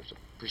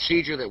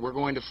procedure that we're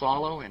going to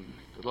follow, and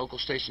the local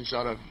stations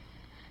ought to,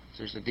 if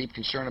there's a deep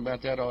concern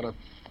about that, ought to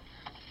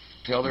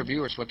tell their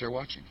viewers what they're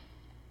watching.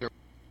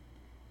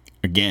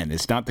 Again,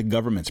 it's not the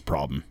government's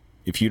problem.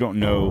 If you don't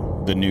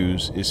know the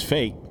news is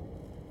fake,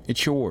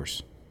 it's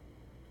yours.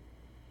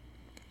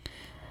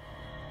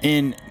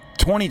 In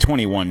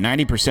 2021,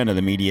 90% of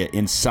the media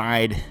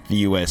inside the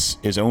U.S.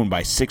 is owned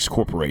by 6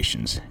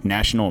 corporations: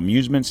 National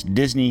Amusements,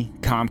 Disney,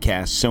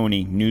 Comcast,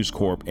 Sony, News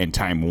Corp, and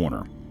Time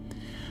Warner.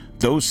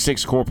 Those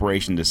 6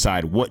 corporations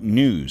decide what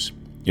news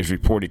is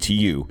reported to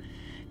you,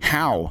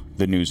 how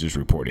the news is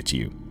reported to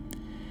you.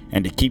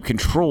 And to keep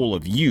control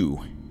of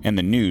you and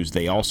the news,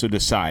 they also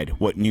decide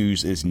what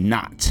news is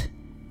not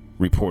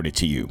reported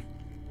to you.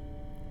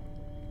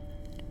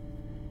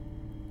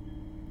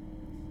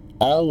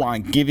 All while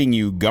giving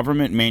you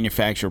government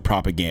manufactured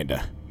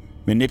propaganda,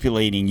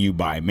 manipulating you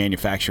by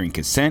manufacturing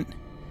consent,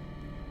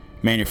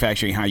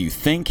 manufacturing how you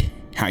think,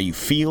 how you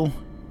feel.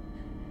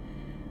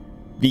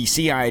 The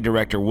CIA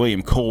director,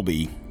 William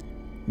Colby,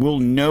 will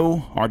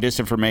know our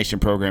disinformation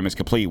program is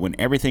complete when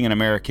everything an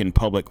American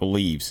public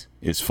believes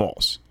is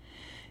false.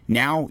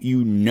 Now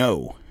you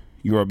know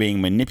you are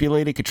being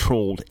manipulated,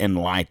 controlled, and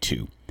lied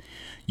to.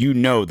 You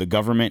know the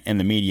government and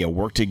the media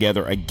work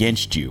together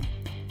against you.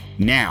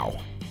 Now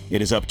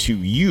it is up to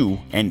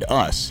you and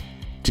us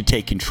to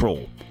take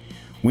control.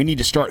 We need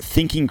to start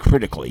thinking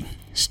critically.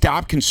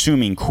 Stop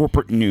consuming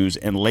corporate news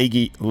and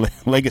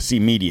legacy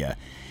media.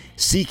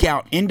 Seek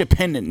out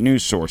independent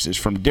news sources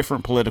from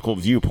different political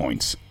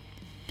viewpoints.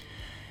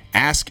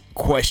 Ask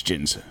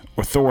questions,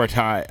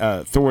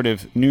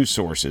 authoritative news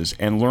sources,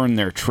 and learn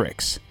their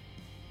tricks.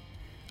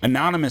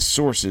 Anonymous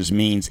sources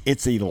means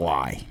it's a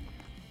lie.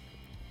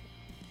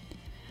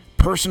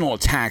 Personal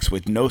attacks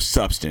with no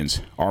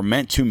substance are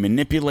meant to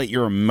manipulate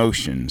your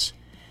emotions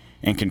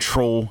and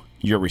control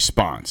your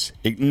response.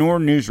 Ignore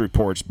news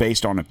reports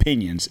based on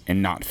opinions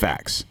and not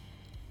facts.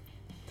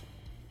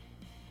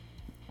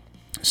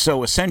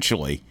 So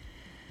essentially,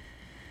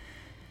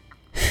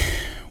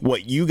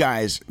 what you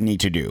guys need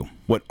to do,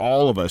 what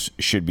all of us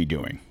should be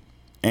doing,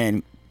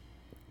 and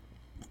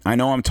I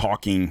know I'm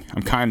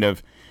kind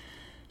of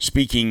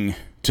speaking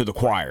to the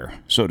choir,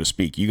 so to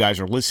speak. You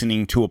guys are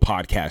listening to a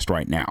podcast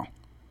right now,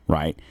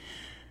 right?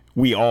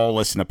 We all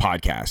listen to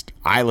podcasts.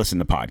 I listen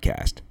to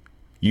podcasts.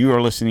 You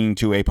are listening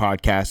to a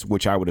podcast,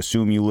 which I would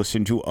assume you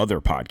listen to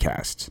other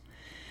podcasts.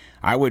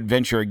 I would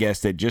venture a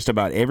guess that just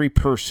about every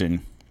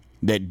person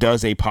that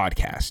does a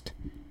podcast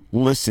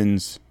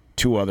listens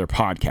to other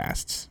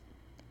podcasts.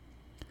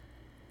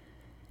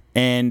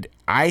 And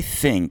I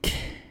think,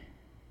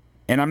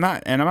 and I'm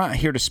not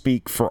here to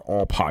speak for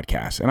all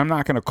podcasts, and I'm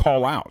not going to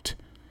call out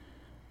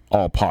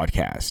all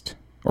podcasts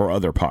or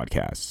other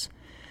podcasts,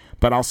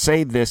 but I'll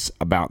say this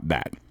about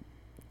that.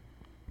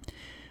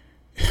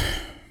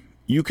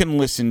 You can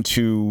listen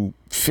to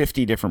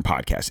 50 different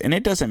podcasts, and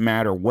it doesn't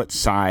matter what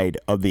side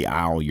of the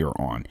aisle you're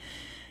on.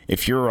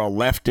 If you're a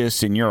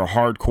leftist and you're a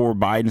hardcore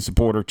Biden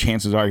supporter,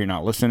 chances are you're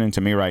not listening to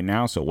me right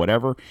now, so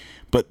whatever.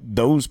 But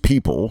those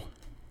people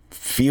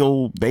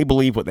they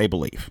believe what they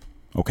believe,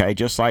 okay?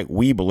 Just like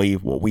we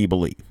believe what we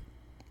believe,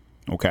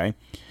 okay?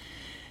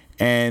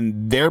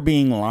 And they're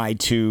being lied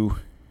to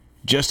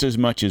just as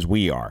much as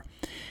we are.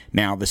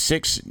 Now, the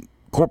 6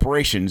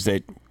 corporations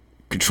that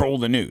control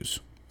the news,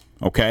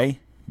 okay?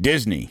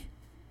 Disney,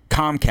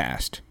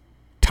 Comcast,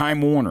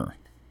 Time Warner,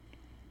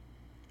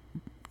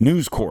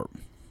 News Corp,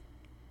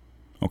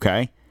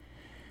 okay?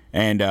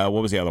 And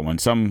what was the other one?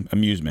 Some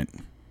amusement,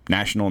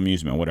 National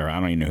Amusement, whatever. I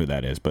don't even know who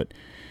that is, but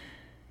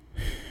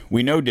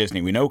we know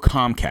Disney. We know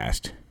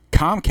Comcast.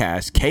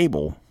 Comcast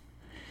cable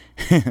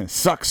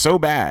sucks so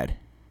bad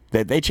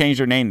that they changed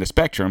their name to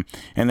Spectrum,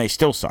 and they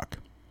still suck.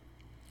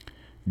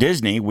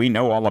 Disney, we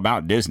know all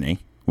about Disney.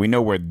 We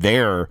know where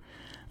their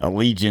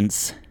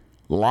allegiance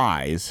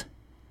lies.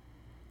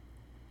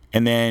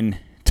 And then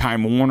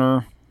Time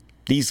Warner.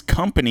 These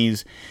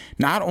companies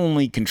not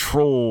only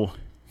control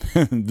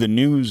the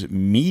news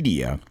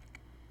media,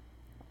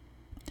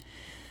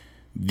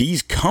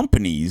 these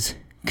companies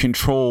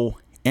control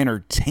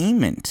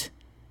entertainment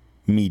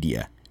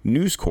media.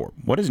 News Corp.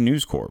 What is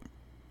News Corp?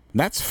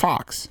 That's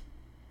Fox.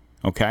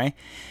 Okay?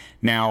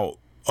 Now,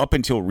 up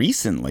until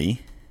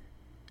recently,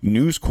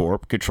 News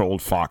Corp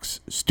controlled Fox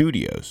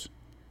Studios.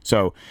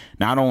 So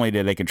not only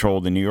do they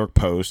control the New York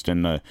Post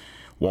and the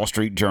Wall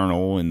Street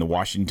Journal and the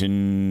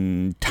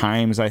Washington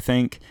Times, I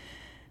think,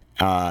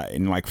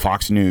 and like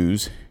Fox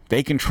News,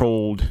 they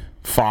controlled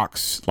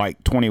Fox,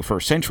 like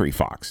 21st Century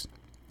Fox.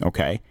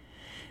 Okay.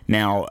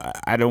 Now,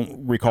 I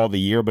don't recall the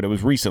year, but it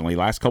was recently,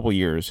 last couple of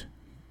years,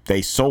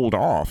 they sold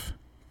off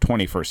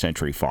 21st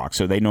Century Fox.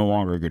 So they no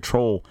longer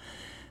control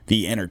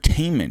the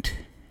entertainment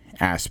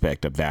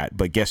aspect of that.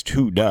 But guess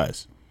who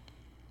does?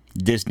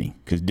 Disney,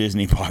 because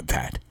Disney bought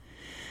that.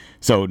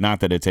 So not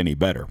that it's any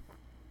better.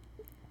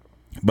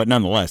 But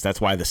nonetheless,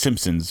 that's why The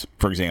Simpsons,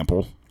 for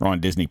example, are on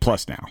Disney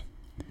Plus now.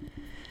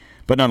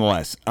 But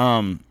nonetheless,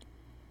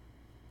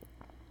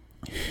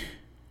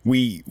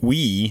 we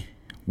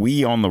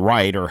on the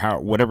right, or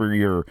whatever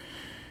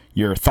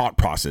your thought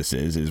process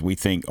is we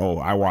think, oh,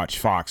 I watch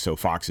Fox, so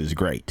Fox is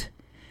great.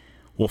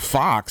 Well,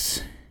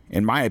 Fox,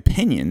 in my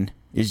opinion,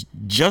 is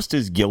just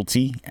as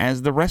guilty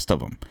as the rest of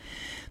them.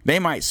 They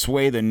might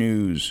sway the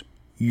news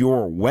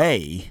your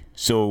way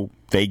so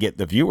they get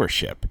the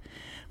viewership,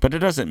 but it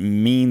doesn't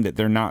mean that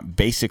they're not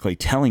basically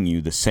telling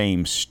you the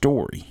same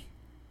story.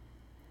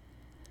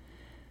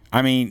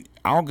 I mean,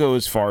 I'll go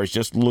as far as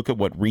just look at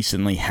what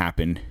recently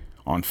happened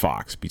on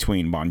Fox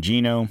between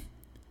Bongino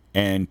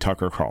and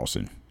Tucker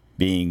Carlson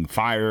being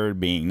fired,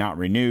 being not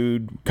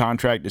renewed,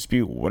 contract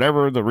dispute,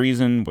 whatever the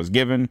reason was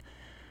given,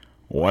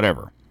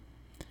 whatever.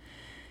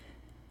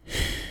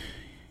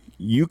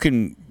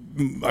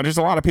 There's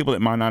a lot of people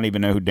that might not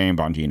even know who Dan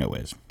Bongino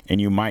is. And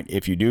you might,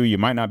 if you do, you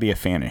might not be a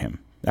fan of him.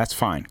 That's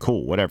fine.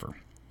 Cool. Whatever.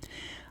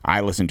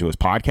 I listen to his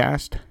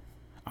podcast.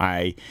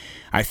 I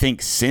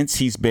think since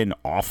he's been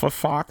off of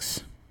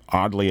Fox,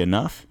 oddly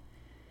enough,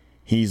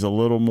 he's a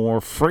little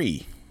more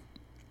free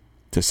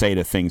to say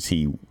the things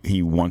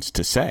he wants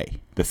to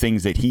say, the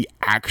things that he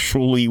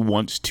actually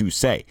wants to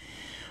say.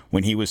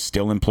 When he was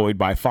still employed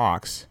by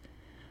Fox,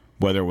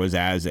 whether it was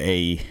as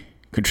a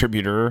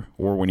contributor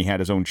or when he had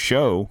his own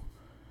show,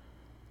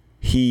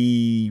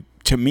 he,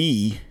 to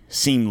me,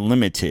 seemed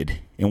limited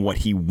in what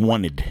he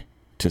wanted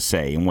to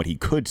say and what he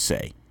could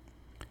say.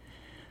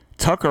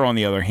 Tucker, on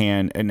the other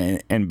hand, and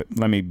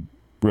let me,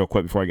 real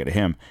quick before I get to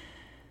him,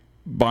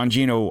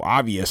 Bongino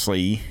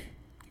obviously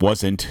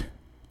wasn't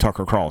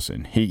Tucker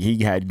Carlson.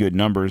 He had good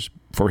numbers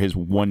for his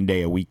 1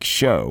 day a week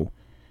show,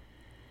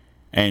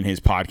 and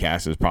his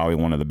podcast is probably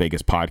one of the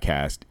biggest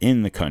podcasts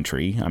in the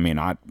country. I mean,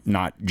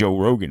 not Joe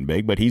Rogan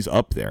big, but he's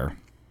up there.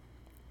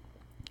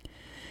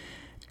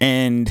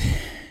 And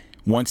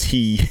once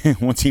he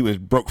was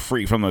broke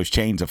free from those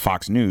chains of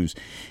Fox News,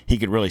 he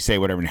could really say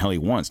whatever the hell he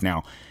wants.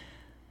 Now,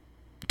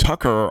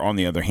 Tucker, on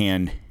the other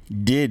hand,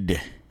 did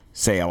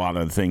say a lot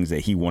of the things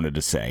that he wanted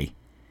to say,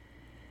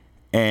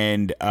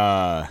 and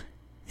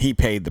he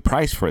paid the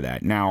price for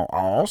that. Now,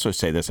 I'll also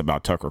say this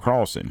about Tucker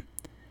Carlson.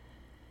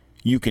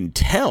 You can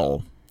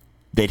tell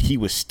that he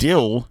was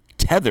still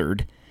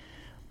tethered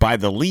by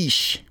the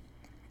leash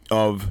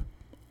of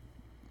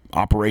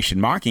Operation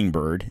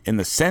Mockingbird, in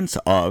the sense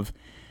of,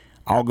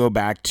 I'll go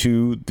back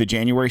to the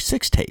January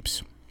 6th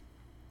tapes.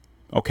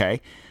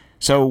 Okay,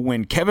 so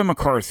when Kevin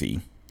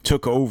McCarthy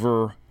took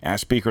over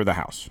as Speaker of the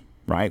House,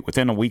 right,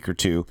 within a week or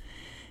two,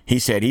 he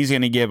said he's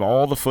going to give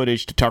all the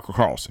footage to Tucker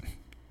Carlson,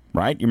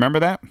 right? You remember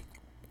that?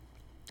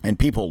 And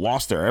people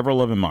lost their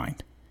ever-loving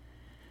mind.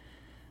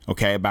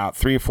 Okay, about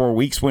 3 or 4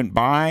 weeks went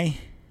by,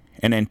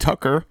 and then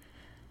Tucker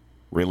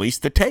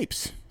released the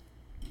tapes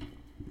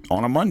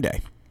on a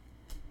Monday.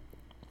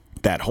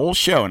 That whole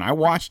show, and I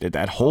watched it,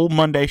 that whole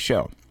Monday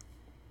show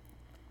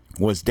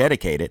was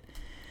dedicated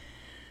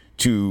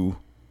to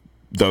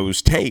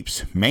those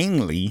tapes,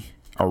 mainly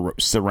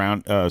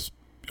around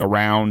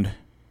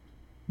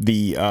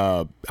the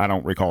I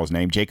don't recall his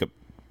name, Jacob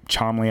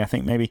Chomley, I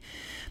think maybe.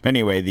 But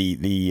anyway,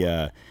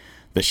 the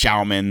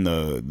Shaman,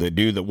 the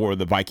dude that wore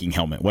the Viking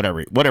helmet, whatever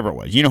it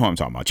was. You know who I'm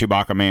talking about,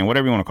 Chewbacca Man,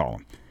 whatever you want to call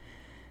him.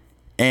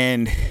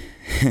 And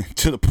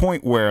to the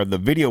point where the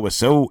video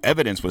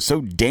evidence was so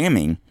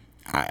damning,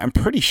 I'm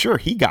pretty sure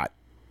he got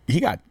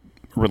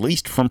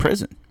released from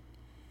prison.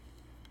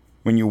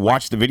 When you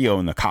watch the video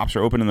and the cops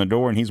are opening the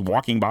door and he's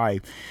walking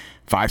by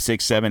 5,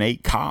 6, 7,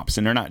 8 cops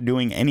and they're not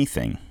doing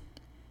anything.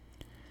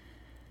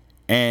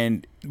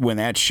 And when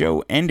that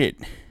show ended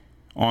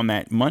on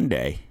that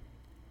Monday,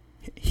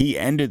 he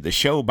ended the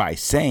show by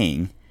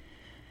saying,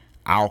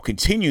 I'll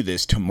continue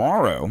this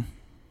tomorrow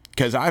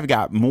because I've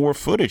got more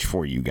footage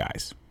for you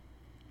guys.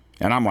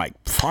 And I'm like,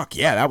 fuck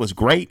yeah, that was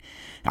great.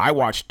 I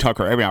watched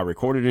Tucker I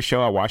recorded his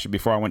show. I watched it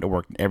before I went to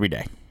work every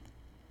day.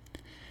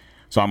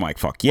 So I'm like,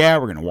 fuck yeah,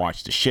 we're going to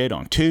watch the shit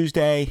on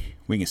Tuesday.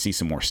 We can see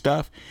some more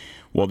stuff.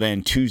 Well,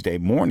 then Tuesday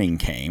morning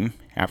came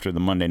after the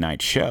Monday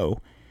night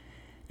show,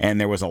 and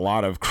there was a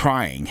lot of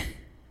crying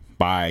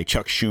by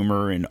Chuck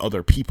Schumer and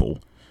other people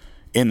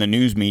in the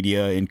news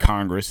media, in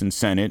Congress and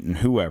Senate and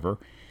whoever,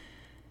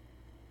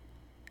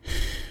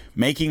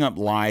 making up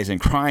lies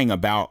and crying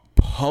about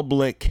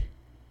public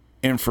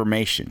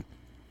information.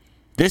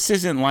 This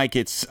isn't like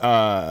it's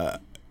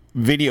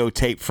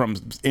videotape from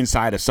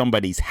inside of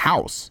somebody's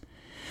house.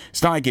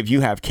 It's not like if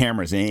you have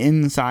cameras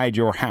inside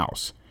your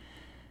house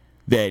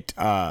that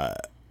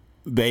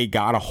they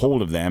got a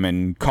hold of them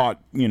and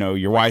caught,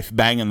 your wife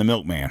banging the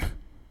milkman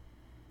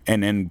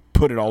and then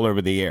put it all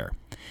over the air.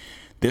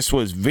 This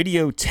was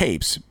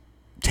videotapes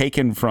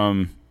taken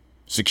from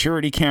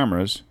security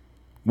cameras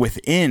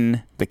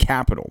within the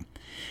Capitol.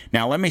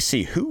 Now, let me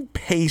see. Who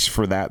pays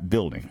for that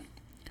building?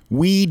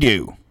 We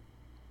do.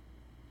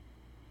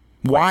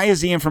 Why is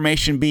the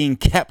information being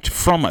kept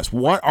from us?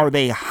 What are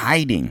they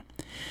hiding?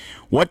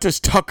 What does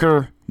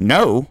Tucker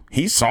know?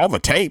 He saw the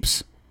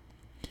tapes.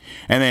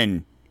 And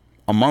then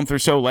a month or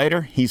so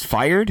later, he's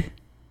fired.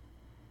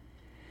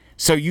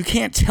 So you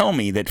can't tell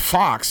me that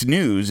Fox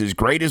News, as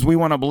great as we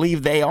want to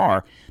believe they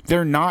are,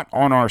 they're not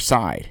on our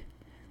side.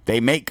 They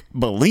make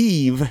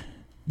believe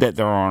that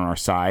they're on our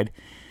side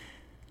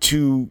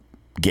to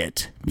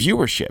get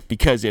viewership.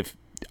 Because if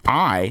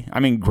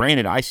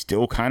granted, I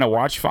still kind of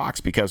watch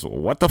Fox because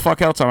what the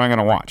fuck else am I going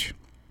to watch?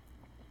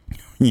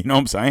 You know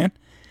what I'm saying?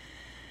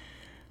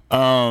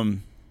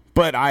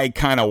 But I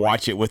kind of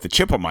watch it with a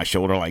chip on my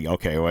shoulder, like,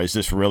 okay, well, is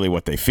this really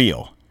what they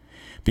feel?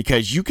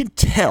 Because you can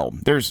tell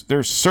there's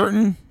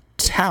certain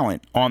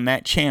talent on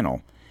that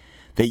channel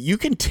that you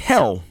can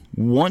tell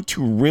want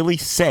to really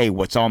say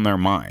what's on their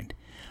mind,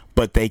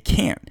 but they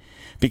can't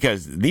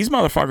because these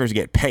motherfuckers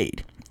get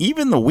paid.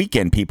 Even the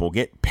weekend people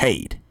get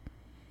paid.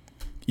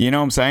 You know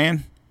what I'm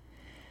saying?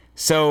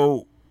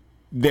 So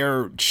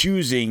they're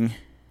choosing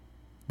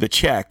the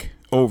check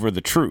over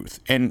the truth.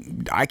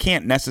 And I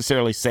can't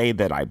necessarily say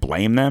that I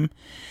blame them,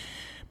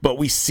 but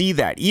we see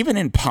that. Even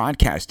in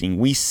podcasting,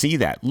 we see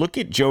that. Look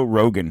at Joe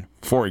Rogan,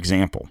 for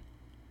example.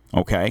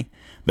 Okay?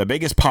 The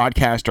biggest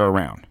podcaster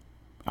around.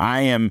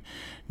 I am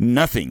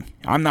nothing.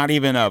 I'm not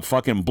even a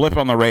fucking blip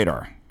on the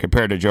radar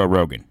compared to Joe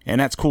Rogan.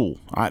 And that's cool.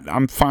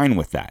 I'm fine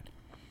with that.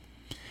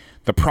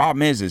 The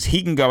problem is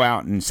he can go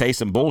out and say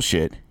some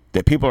bullshit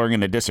that people are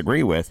going to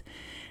disagree with.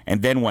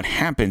 And then what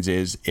happens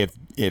is if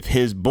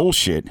his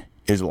bullshit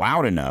is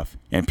loud enough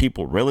and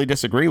people really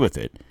disagree with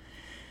it,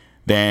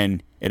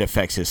 then it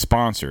affects his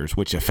sponsors,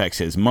 which affects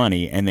his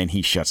money, and then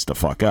he shuts the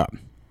fuck up.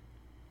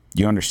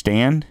 You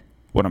understand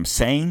what I'm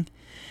saying?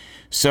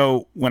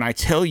 So when I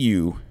tell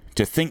you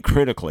to think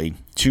critically,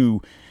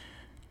 to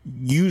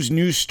use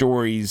news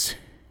stories,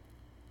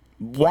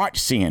 watch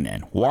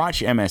CNN,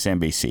 watch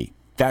MSNBC,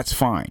 that's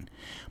fine.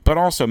 But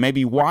also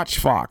maybe watch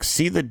Fox,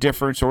 see the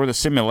difference or the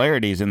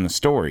similarities in the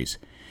stories.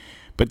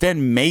 But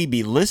then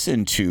maybe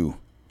listen to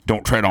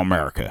Don't Tread on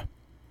America.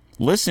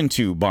 Listen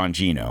to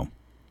Bongino.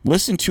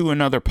 Listen to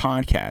another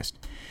podcast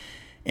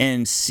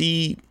and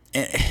see,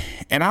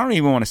 and I don't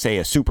even want to say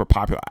a super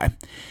popular.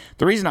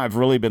 The reason I've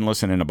really been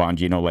listening to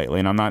Bongino lately,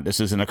 and this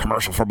isn't a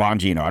commercial for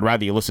Bongino, I'd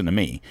rather you listen to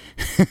me,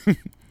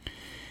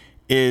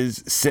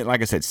 is,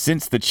 like I said,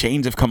 since the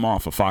chains have come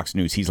off of Fox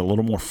News, he's a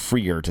little more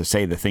freer to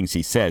say the things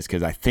he says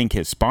because I think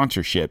his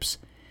sponsorships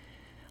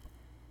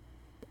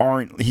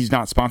he's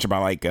not sponsored by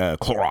like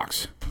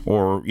Clorox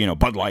or,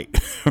 Bud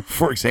Light,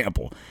 for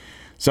example.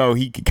 So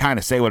he can kind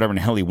of say whatever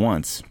the hell he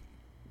wants.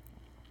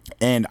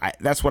 And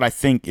that's what I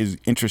think is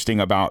interesting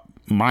about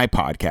my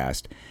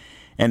podcast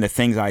and the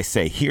things I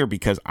say here,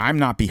 because I'm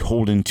not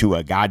beholden to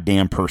a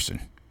goddamn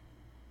person.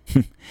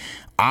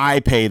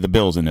 I pay the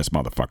bills in this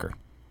motherfucker.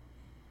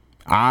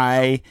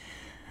 I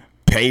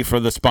pay for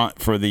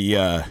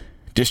the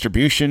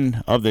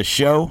distribution of the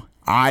show.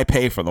 I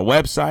pay for the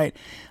website.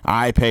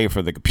 I pay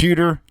for the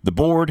computer, the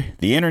board,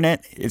 the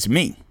internet. It's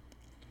me.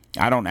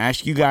 I don't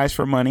ask you guys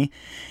for money,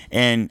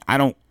 and I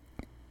don't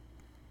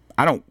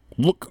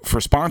look for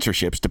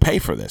sponsorships to pay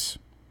for this.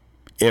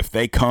 If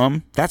they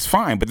come, that's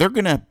fine, but they're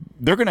gonna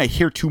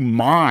adhere to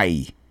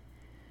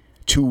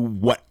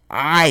what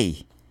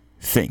I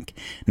think,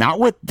 not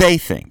what they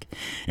think.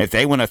 If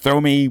they want to throw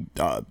me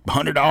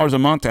 $100 a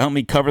month to help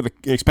me cover the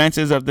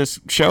expenses of this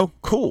show,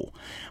 cool.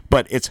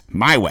 But it's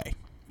my way,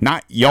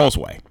 not y'all's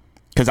way,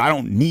 because I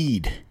don't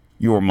need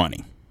your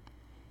money.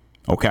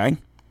 Okay?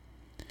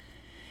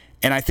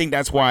 And I think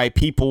that's why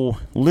people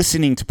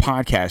listening to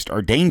podcasts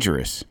are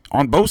dangerous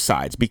on both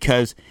sides,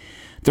 because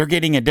they're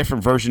getting a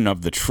different version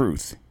of the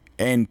truth,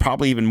 and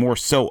probably even more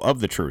so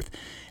of the truth.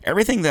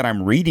 Everything that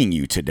I'm reading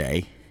you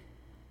today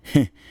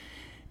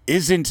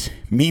isn't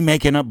me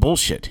making up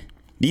bullshit.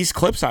 These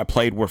clips I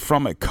played were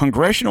from a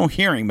congressional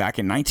hearing back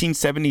in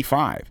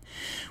 1975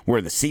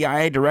 where the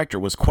CIA director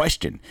was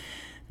questioned.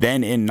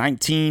 Then in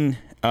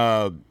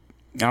I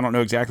don't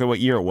know exactly what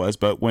year it was,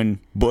 but when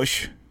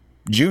Bush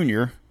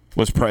Jr.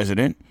 was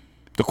president,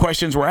 the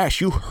questions were asked.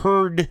 You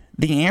heard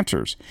the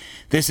answers.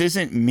 This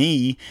isn't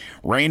me,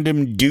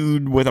 random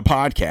dude with a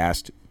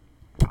podcast,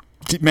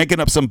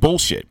 making up some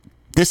bullshit.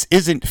 This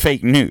isn't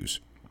fake news.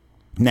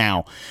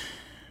 Now,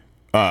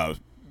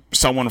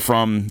 someone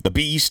from The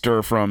Beast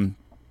or from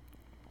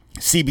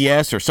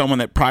CBS or someone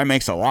that probably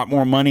makes a lot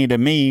more money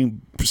than me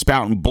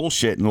spouting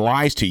bullshit and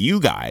lies to you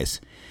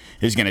guys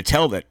is going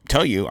to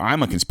tell you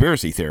I'm a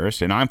conspiracy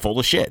theorist and I'm full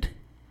of shit.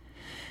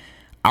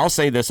 I'll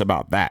say this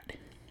about that.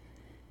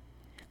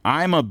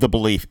 I'm of the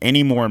belief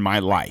anymore in my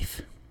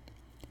life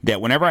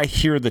that whenever I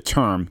hear the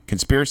term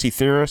conspiracy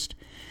theorist,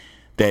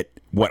 that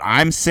what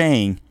I'm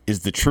saying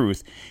is the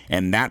truth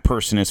and that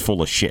person is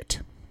full of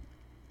shit.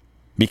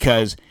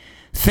 Because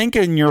think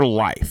in your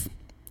life,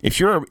 if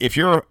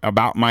you're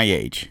about my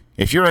age,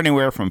 if you're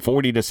anywhere from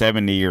 40 to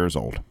 70 years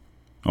old,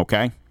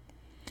 okay?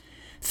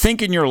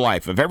 Think in your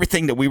life of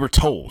everything that we were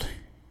told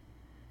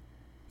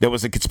that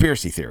was a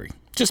conspiracy theory.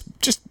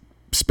 Just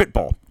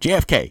spitball.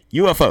 JFK,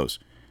 UFOs,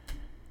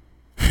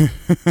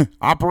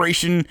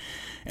 Operation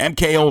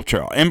MK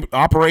Ultra,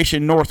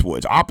 Operation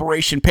Northwoods,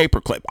 Operation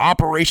Paperclip,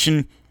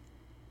 Operation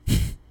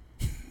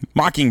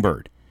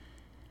Mockingbird.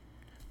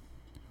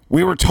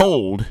 We were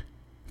told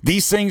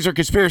these things are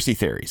conspiracy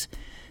theories.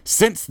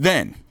 Since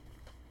then,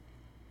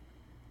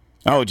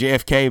 oh,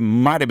 JFK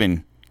might have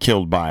been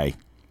killed by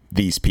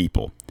these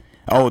people.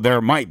 Oh,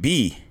 there might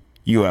be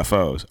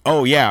UFOs.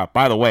 Oh, yeah,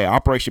 by the way,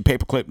 Operation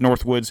Paperclip,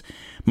 Northwoods,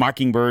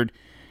 Mockingbird,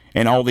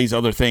 and all these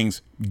other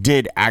things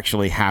did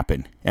actually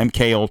happen.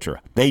 MK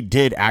Ultra, they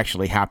did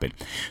actually happen.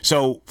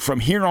 So from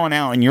here on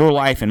out in your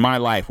life and my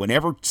life,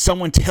 whenever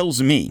someone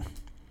tells me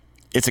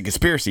it's a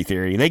conspiracy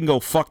theory, they can go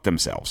fuck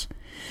themselves.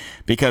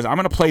 Because I'm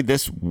going to play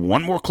this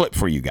one more clip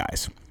for you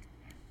guys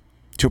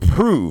to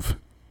prove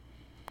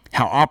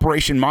how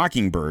Operation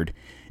Mockingbird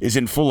is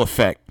in full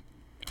effect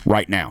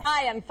right now.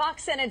 Hi, I'm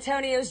Fox San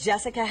Antonio's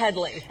Jessica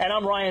Headley. And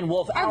I'm Ryan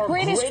Wolf. Our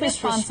greatest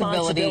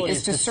responsibility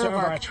is to serve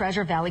our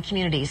Treasure Valley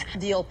communities,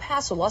 the El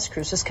Paso, Las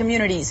Cruces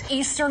communities,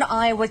 Eastern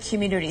Iowa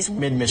communities,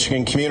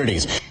 Mid-Michigan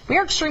communities. We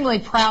are extremely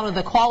proud of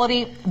the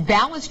quality,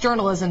 balanced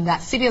journalism that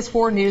CBS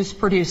 4 News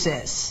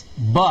produces.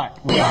 But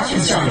we are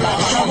concerned about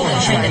the trouble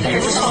and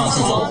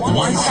irresponsible,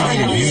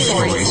 one-sided news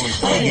stories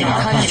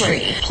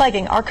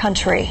plaguing our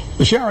country.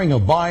 The sharing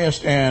of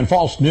biased and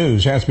false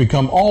news has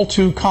become all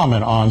too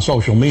common on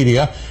social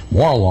media.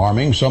 More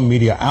alarming, some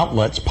media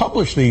outlets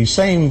publish these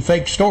same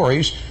fake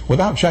stories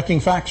without checking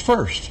facts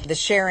first. The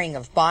sharing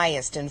of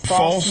biased and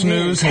false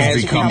news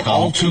has become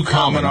all too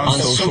common on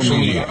social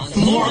media.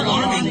 More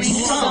alarming,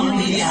 some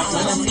media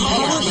outlets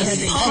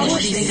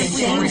publish these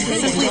things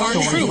simply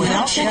aren't true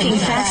without checking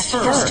facts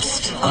first.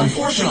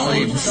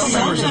 Unfortunately, some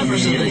members of the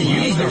media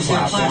use their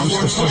platforms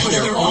to push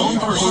their own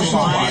personal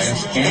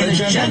bias and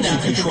agenda to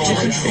control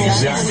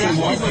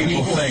exactly what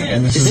people think.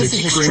 And this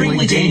is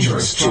extremely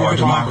dangerous to our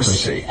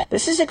democracy.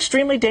 this is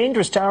extremely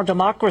dangerous to our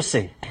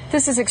democracy.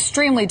 This is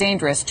extremely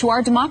dangerous to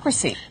our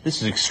democracy.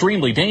 This is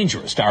extremely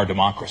dangerous to our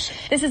democracy.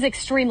 This is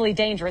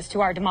extremely dangerous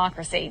to our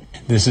democracy.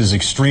 This is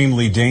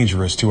extremely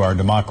dangerous to our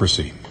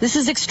democracy. This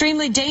is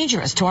extremely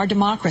dangerous to our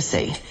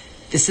democracy.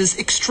 This is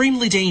extremely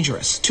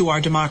dangerous to our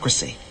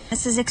democracy.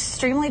 This is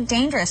extremely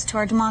dangerous to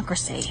our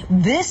democracy.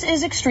 This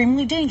is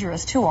extremely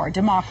dangerous to our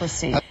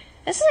democracy.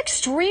 This is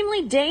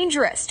extremely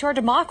dangerous to our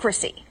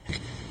democracy.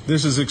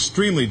 This is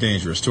extremely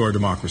dangerous to our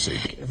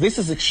democracy. This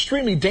is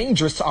extremely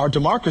dangerous to our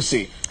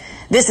democracy.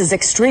 This is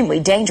extremely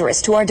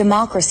dangerous to our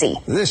democracy.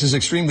 This is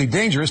extremely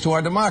dangerous to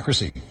our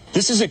democracy.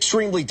 This is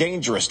extremely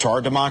dangerous to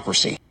our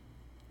democracy.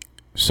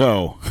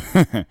 So,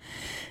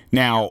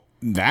 now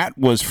that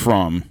was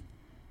from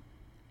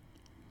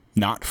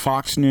not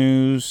Fox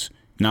News,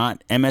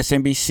 not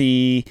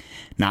MSNBC,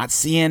 not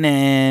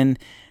CNN,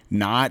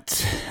 not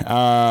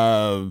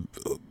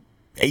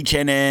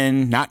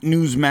HNN, not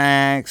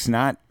Newsmax,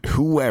 not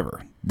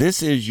whoever.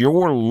 This is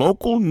your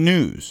local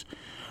news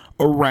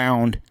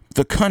around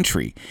the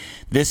country.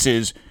 This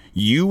is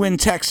you in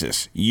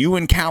Texas, you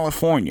in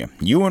California,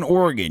 you in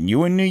Oregon,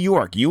 you in New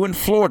York, you in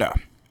Florida.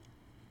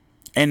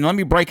 And let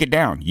me break it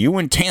down. You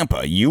in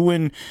Tampa, you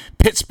in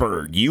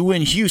Pittsburgh, you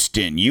in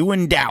Houston, you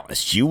in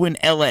Dallas, you in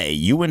LA,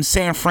 you in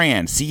San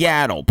Fran,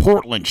 Seattle,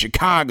 Portland,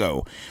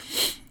 Chicago,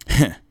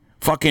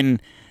 fucking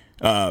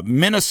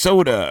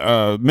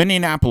Minnesota,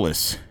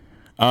 Minneapolis,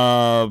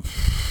 Albuquerque,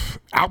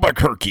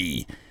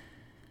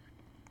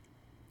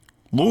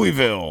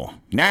 Louisville,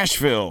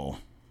 Nashville.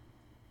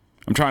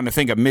 I'm trying to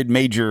think of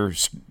mid-major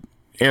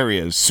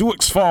areas. Sioux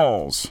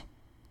Falls.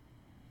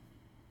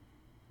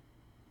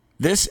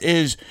 This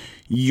is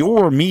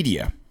your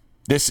media.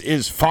 This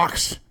is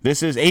Fox.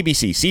 This is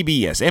ABC,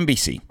 CBS,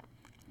 NBC.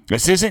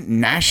 This isn't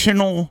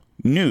national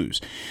news.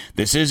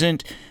 This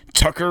isn't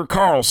Tucker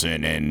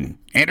Carlson and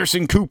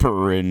Anderson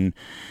Cooper and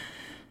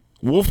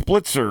Wolf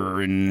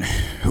Blitzer and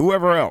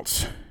whoever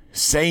else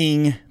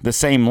saying the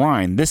same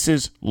line. This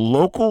is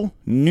local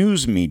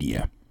news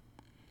media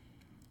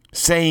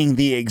saying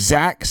the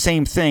exact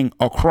same thing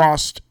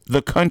across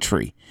the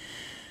country.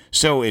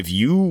 So if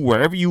you,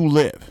 wherever you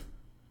live,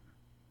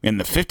 in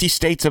the 50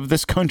 states of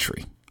this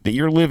country that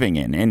you're living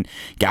in, and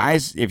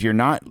guys, if you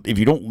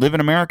don't live in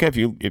America,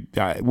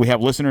 we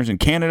have listeners in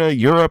Canada,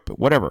 Europe,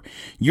 whatever,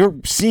 you're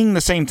seeing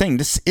the same thing.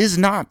 This is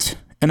not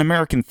an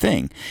American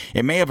thing.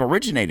 It may have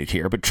originated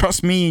here, but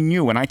trust me and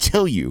you when I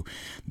tell you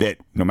that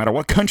no matter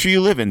what country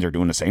you live in, they're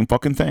doing the same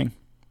fucking thing.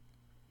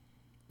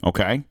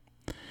 Okay?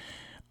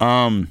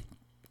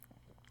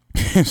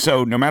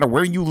 So no matter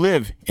where you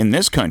live in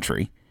this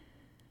country,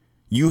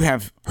 you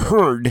have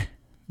heard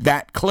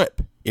that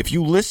clip. If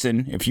you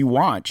listen, if you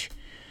watch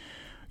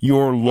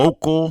your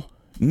local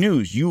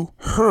news, you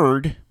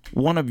heard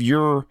one of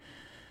your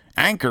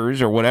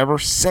anchors or whatever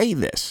say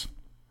this.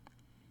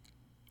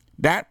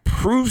 That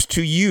proves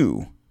to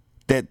you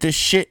that this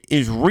shit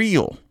is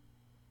real.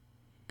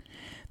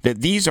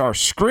 that these are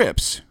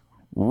scripts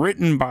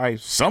written by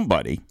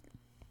somebody.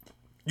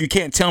 You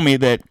can't tell me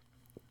that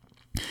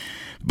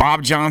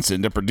Bob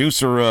Johnson, the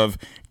producer of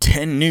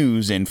 10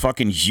 News in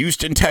fucking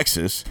Houston,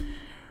 Texas,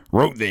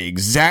 wrote the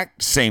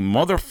exact same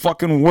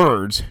motherfucking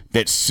words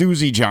that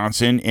Susie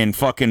Johnson in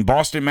fucking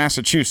Boston,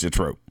 Massachusetts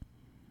wrote.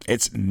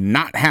 It's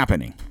not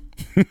happening.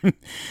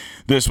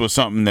 This was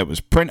something that was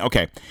printed.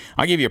 Okay,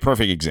 I'll give you a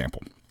perfect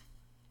example.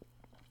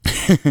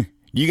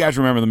 You guys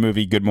remember the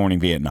movie Good Morning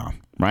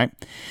Vietnam, right?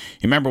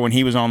 You remember when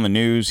he was on the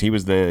news? He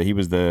was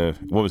the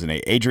what was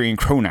it? Adrian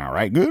Cronauer,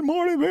 right? Good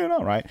Morning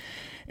Vietnam, right?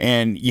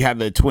 And you have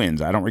the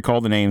twins. I don't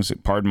recall the names.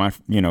 Pardon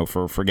my,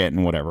 for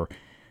forgetting whatever.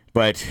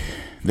 But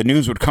the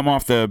news would come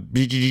off the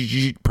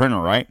printer,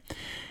 right?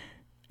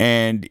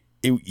 And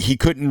he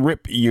couldn't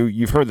rip.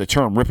 You've heard the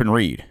term rip and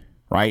read,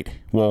 right?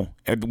 Well,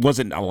 it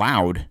wasn't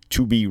allowed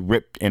to be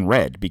ripped and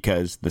read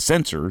because the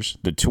censors,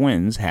 the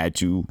twins, had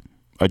to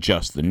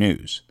adjust the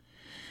news.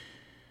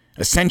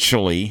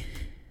 Essentially,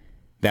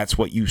 that's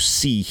what you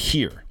see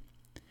here.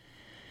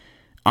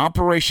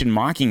 Operation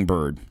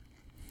Mockingbird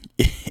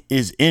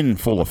is in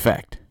full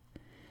effect.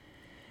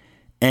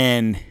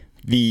 And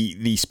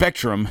the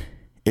spectrum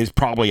is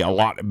probably a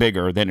lot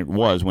bigger than it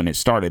was when it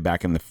started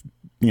back in the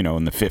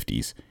in the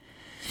 50s.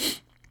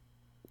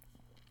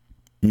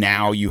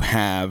 Now you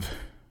have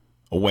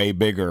a way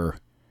bigger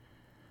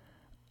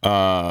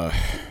outlets.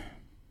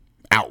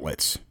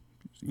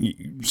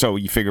 So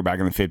you figure back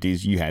in the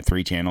 50s, you had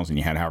 3 channels and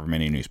you had however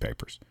many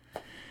newspapers.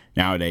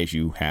 Nowadays,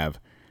 you have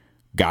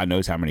God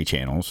knows how many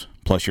channels,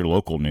 plus your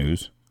local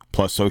news,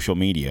 plus social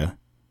media,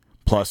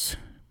 plus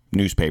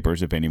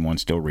newspapers, if anyone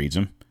still reads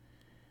them.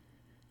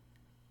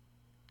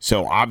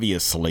 So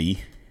obviously,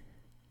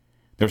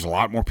 there's a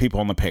lot more people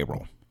on the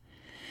payroll.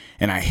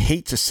 And I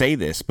hate to say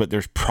this, but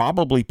there's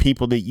probably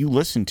people that you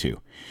listen to.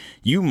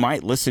 You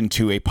might listen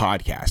to a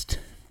podcast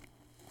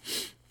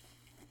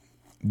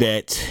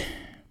that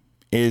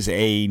is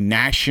a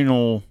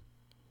national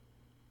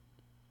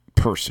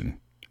person,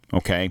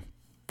 okay?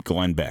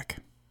 Glenn Beck,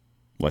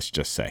 let's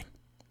just say.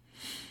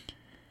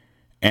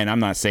 And I'm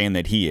not saying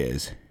that he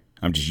is.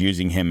 I'm just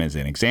using him as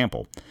an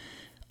example.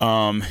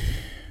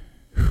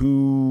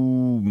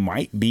 Who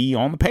might be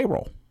on the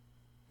payroll.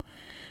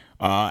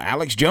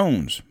 Alex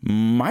Jones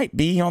might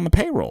be on the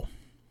payroll.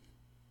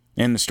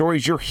 And the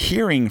stories you're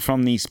hearing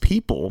from these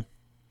people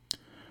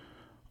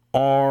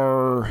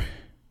are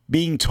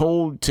being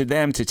told to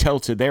them to tell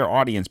to their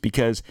audience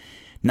because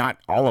not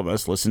all of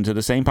us listen to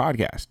the same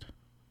podcast.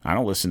 I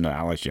don't listen to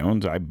Alex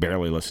Jones. I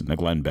barely listen to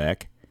Glenn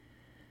Beck.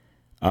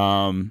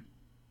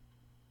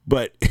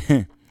 But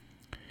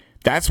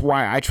that's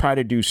why I try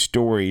to do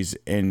stories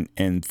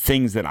and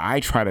things that I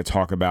try to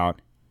talk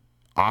about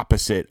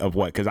opposite of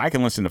what, because I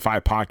can listen to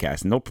 5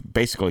 podcasts and they'll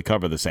basically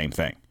cover the same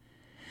thing.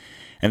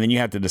 And then you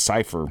have to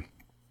decipher,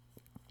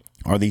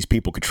 are these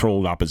people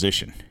controlled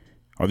opposition?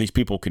 Are these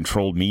people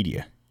controlled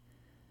media?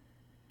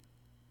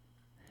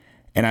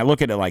 And I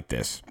look at it like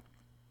this.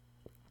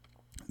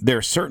 There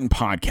are certain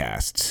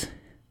podcasts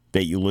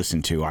that you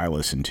listen to, I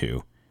listen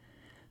to,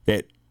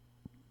 that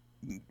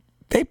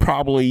they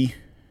probably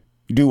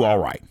do all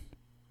right.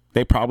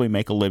 They probably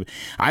make a living.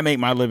 I make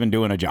my living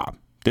doing a job.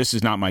 This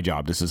is not my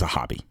job. This is a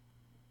hobby.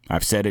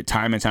 I've said it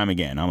time and time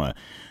again. I'm a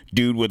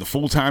dude with a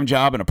full-time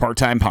job and a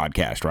part-time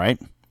podcast, right?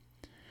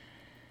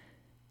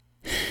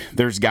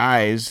 There's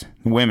guys,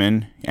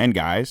 women, and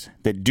guys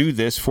that do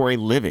this for a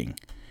living.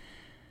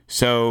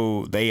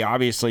 So they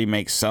obviously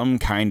make some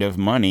kind of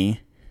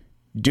money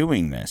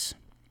doing this.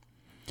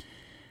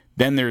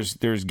 Then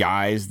there's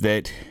guys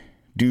that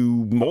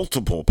do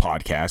multiple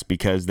podcasts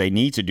because they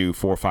need to do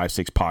 4, 5,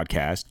 6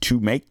 podcasts to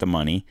make the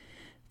money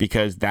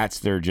because that's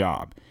their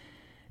job.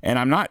 And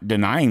I'm not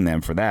denying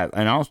them for that.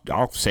 And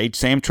I'll say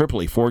Sam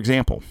Tripoli, for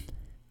example.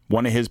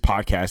 One of his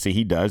podcasts that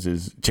he does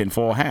is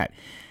Tinfoil Hat.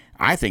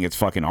 I think it's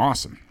fucking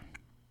awesome.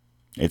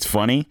 It's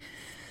funny.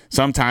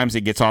 Sometimes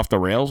it gets off the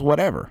rails,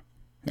 whatever.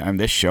 On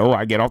this show,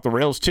 I get off the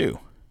rails too.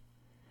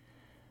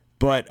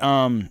 But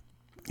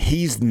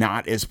he's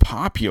not as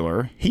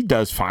popular. He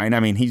does fine.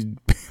 I mean, he's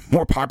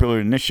more popular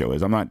than this show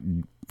is. I'm not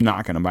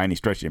knocking him by any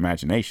stretch of the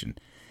imagination.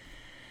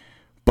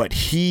 But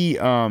he,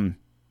 in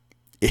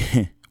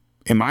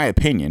my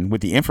opinion,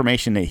 with the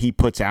information that he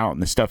puts out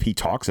and the stuff he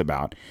talks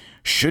about,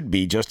 should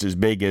be just as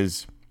big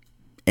as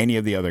any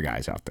of the other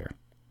guys out there.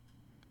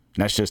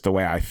 That's just the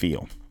way I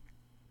feel.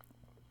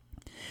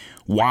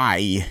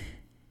 Why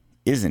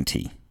isn't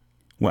he?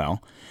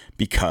 Well,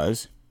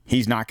 because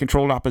he's not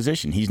controlled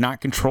opposition. He's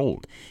not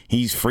controlled.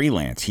 He's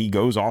freelance. He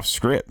goes off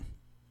script.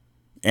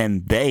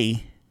 And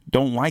they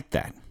don't like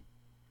that.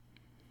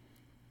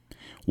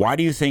 Why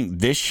do you think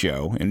this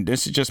show, and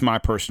this is just my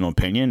personal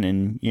opinion,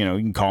 and you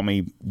can call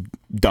me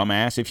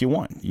dumbass if you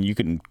want. You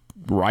can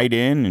write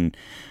in and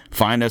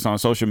find us on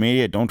social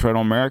media at Don't Tread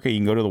on America. You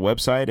can go to the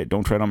website at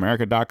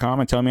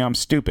don'ttreadonamerica.com and tell me I'm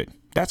stupid.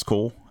 That's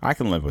cool. I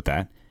can live with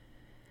that.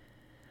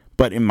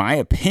 But in my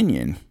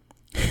opinion,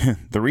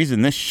 the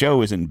reason this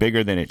show isn't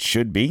bigger than it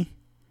should be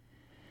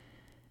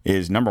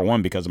is, number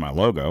one, because of my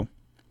logo.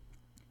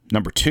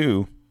 Number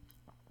two,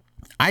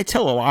 I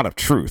tell a lot of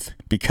truth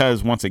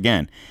because, once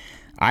again,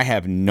 I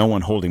have no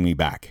one holding me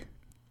back.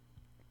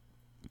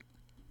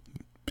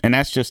 And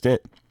that's just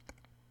it.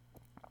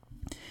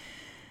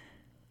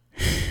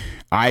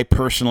 I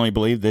personally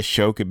believe this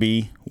show could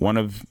be one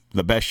of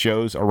the best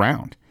shows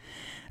around.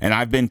 And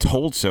I've been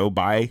told so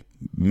by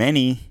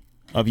many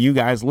of you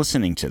guys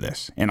listening to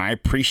this. And I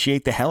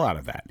appreciate the hell out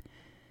of that.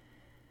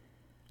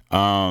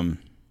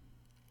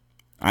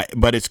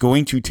 But it's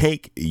going to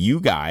take you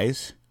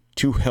guys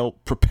to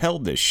help propel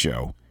this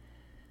show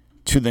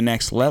to the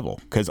next level.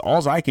 Because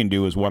all I can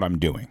do is what I'm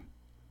doing.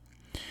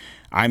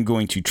 I'm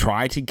going to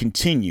try to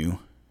continue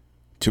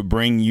to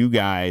bring you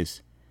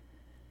guys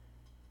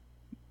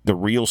the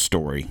real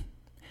story.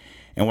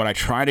 And what I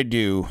try to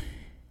do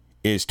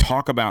is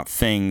talk about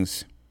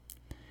things.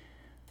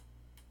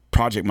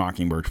 Project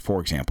Mockingbird, for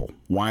example.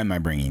 Why am I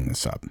bringing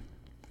this up?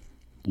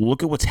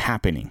 Look at what's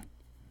happening.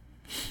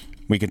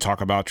 We can talk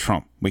about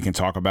Trump. We can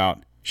talk about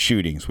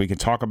shootings. We can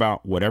talk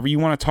about whatever you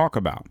want to talk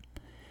about.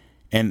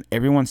 And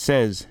everyone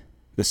says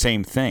the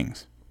same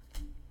things.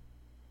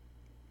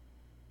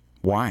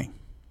 Why?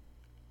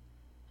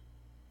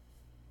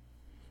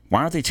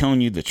 Why aren't they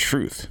telling you the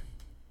truth?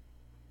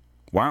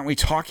 Why aren't we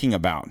talking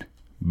about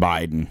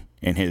Biden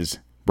and his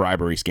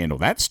bribery scandal?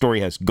 That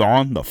story has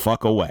gone the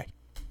fuck away.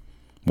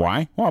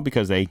 Why? Well,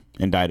 because they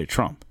indicted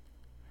Trump.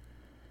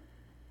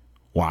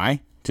 Why?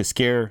 To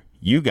scare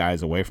you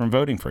guys away from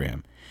voting for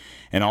him.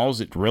 And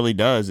all it really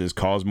does is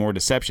cause more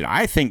deception.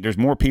 I think there's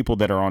more people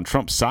that are on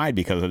Trump's side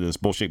because of this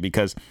bullshit,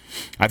 because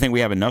I think we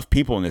have enough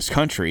people in this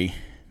country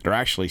that are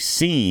actually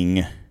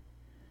seeing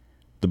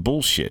the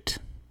bullshit.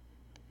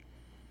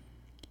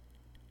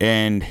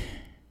 And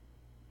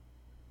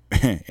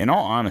in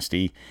all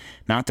honesty,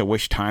 not to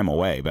wish time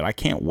away, but I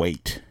can't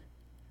wait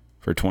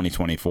for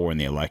 2024 in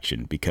the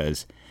election,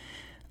 because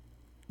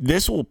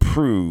this will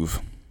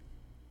prove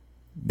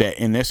that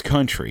in this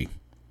country,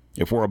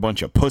 if we're a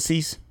bunch of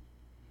pussies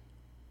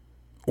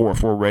or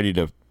if we're ready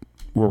to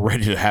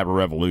have a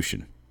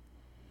revolution.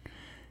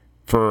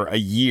 For a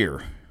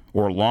year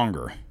or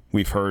longer,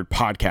 we've heard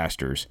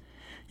podcasters,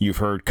 you've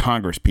heard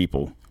Congress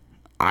people,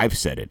 I've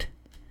said it,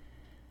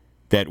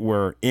 that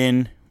we're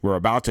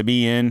about to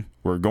be in,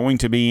 we're going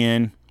to be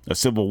in a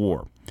civil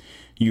war.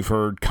 You've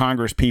heard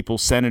Congress people,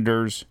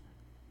 senators,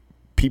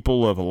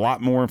 people of a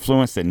lot more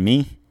influence than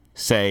me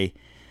say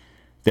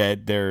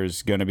that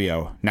there's going to be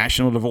a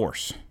national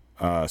divorce,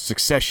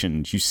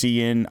 successions. You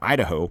see in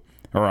Idaho,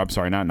 or I'm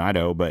sorry, not in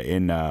Idaho, but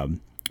in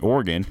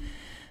Oregon,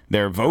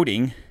 they're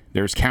voting.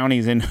 There's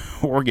counties in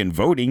Oregon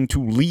voting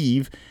to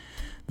leave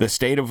the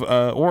state of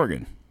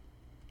Oregon.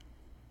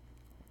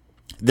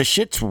 The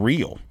shit's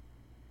real.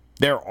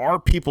 There are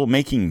people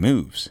making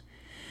moves.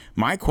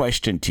 My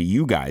question to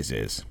you guys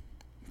is,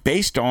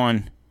 based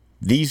on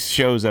these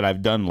shows that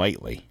I've done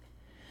lately,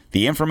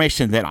 the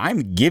information that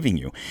I'm giving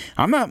you,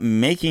 I'm not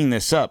making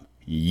this up.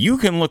 You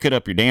can look it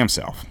up your damn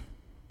self.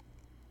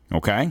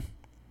 Okay?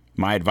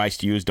 My advice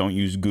to you is don't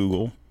use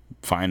Google.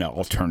 Find an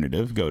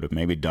alternative. Go to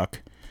maybe Duck.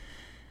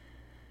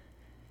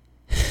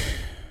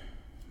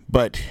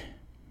 But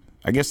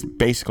I guess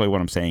basically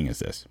what I'm saying is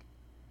this.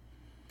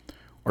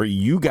 Are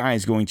you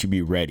guys going to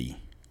be ready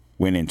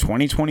when in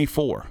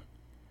 2024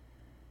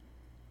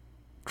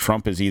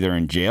 Trump is either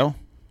in jail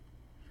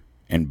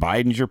and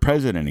Biden's your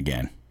president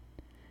again?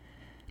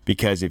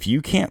 Because if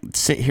you can't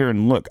sit here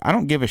and look, I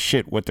don't give a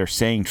shit what they're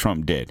saying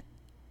Trump did.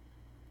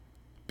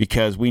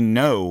 Because we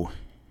know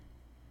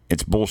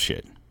it's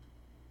bullshit.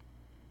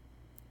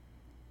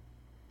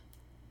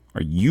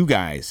 Are you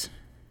guys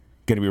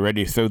going to be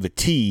ready to throw the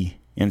tea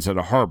into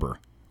the harbor?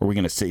 Or are we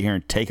going to sit here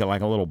and take it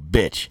like a little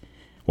bitch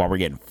while we're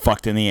getting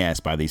fucked in the ass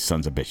by these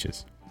sons of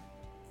bitches?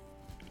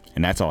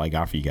 And that's all I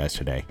got for you guys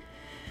today.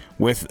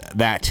 With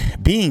that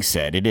being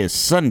said, it is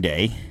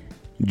Sunday,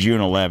 June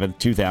 11th,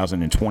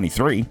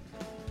 2023.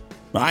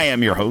 I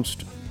am your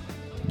host,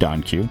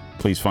 Don Q.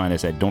 Please find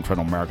us at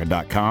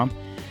don'ttreadonamerica.com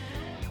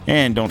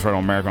and Don't Tread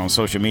on America on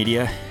social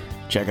media.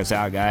 Check us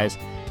out, guys.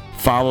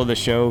 Follow the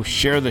show,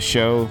 share the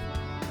show,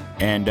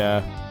 and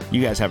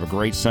you guys have a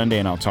great Sunday,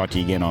 and I'll talk to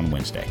you again on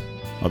Wednesday.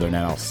 Other than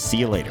that, I'll see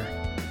you later.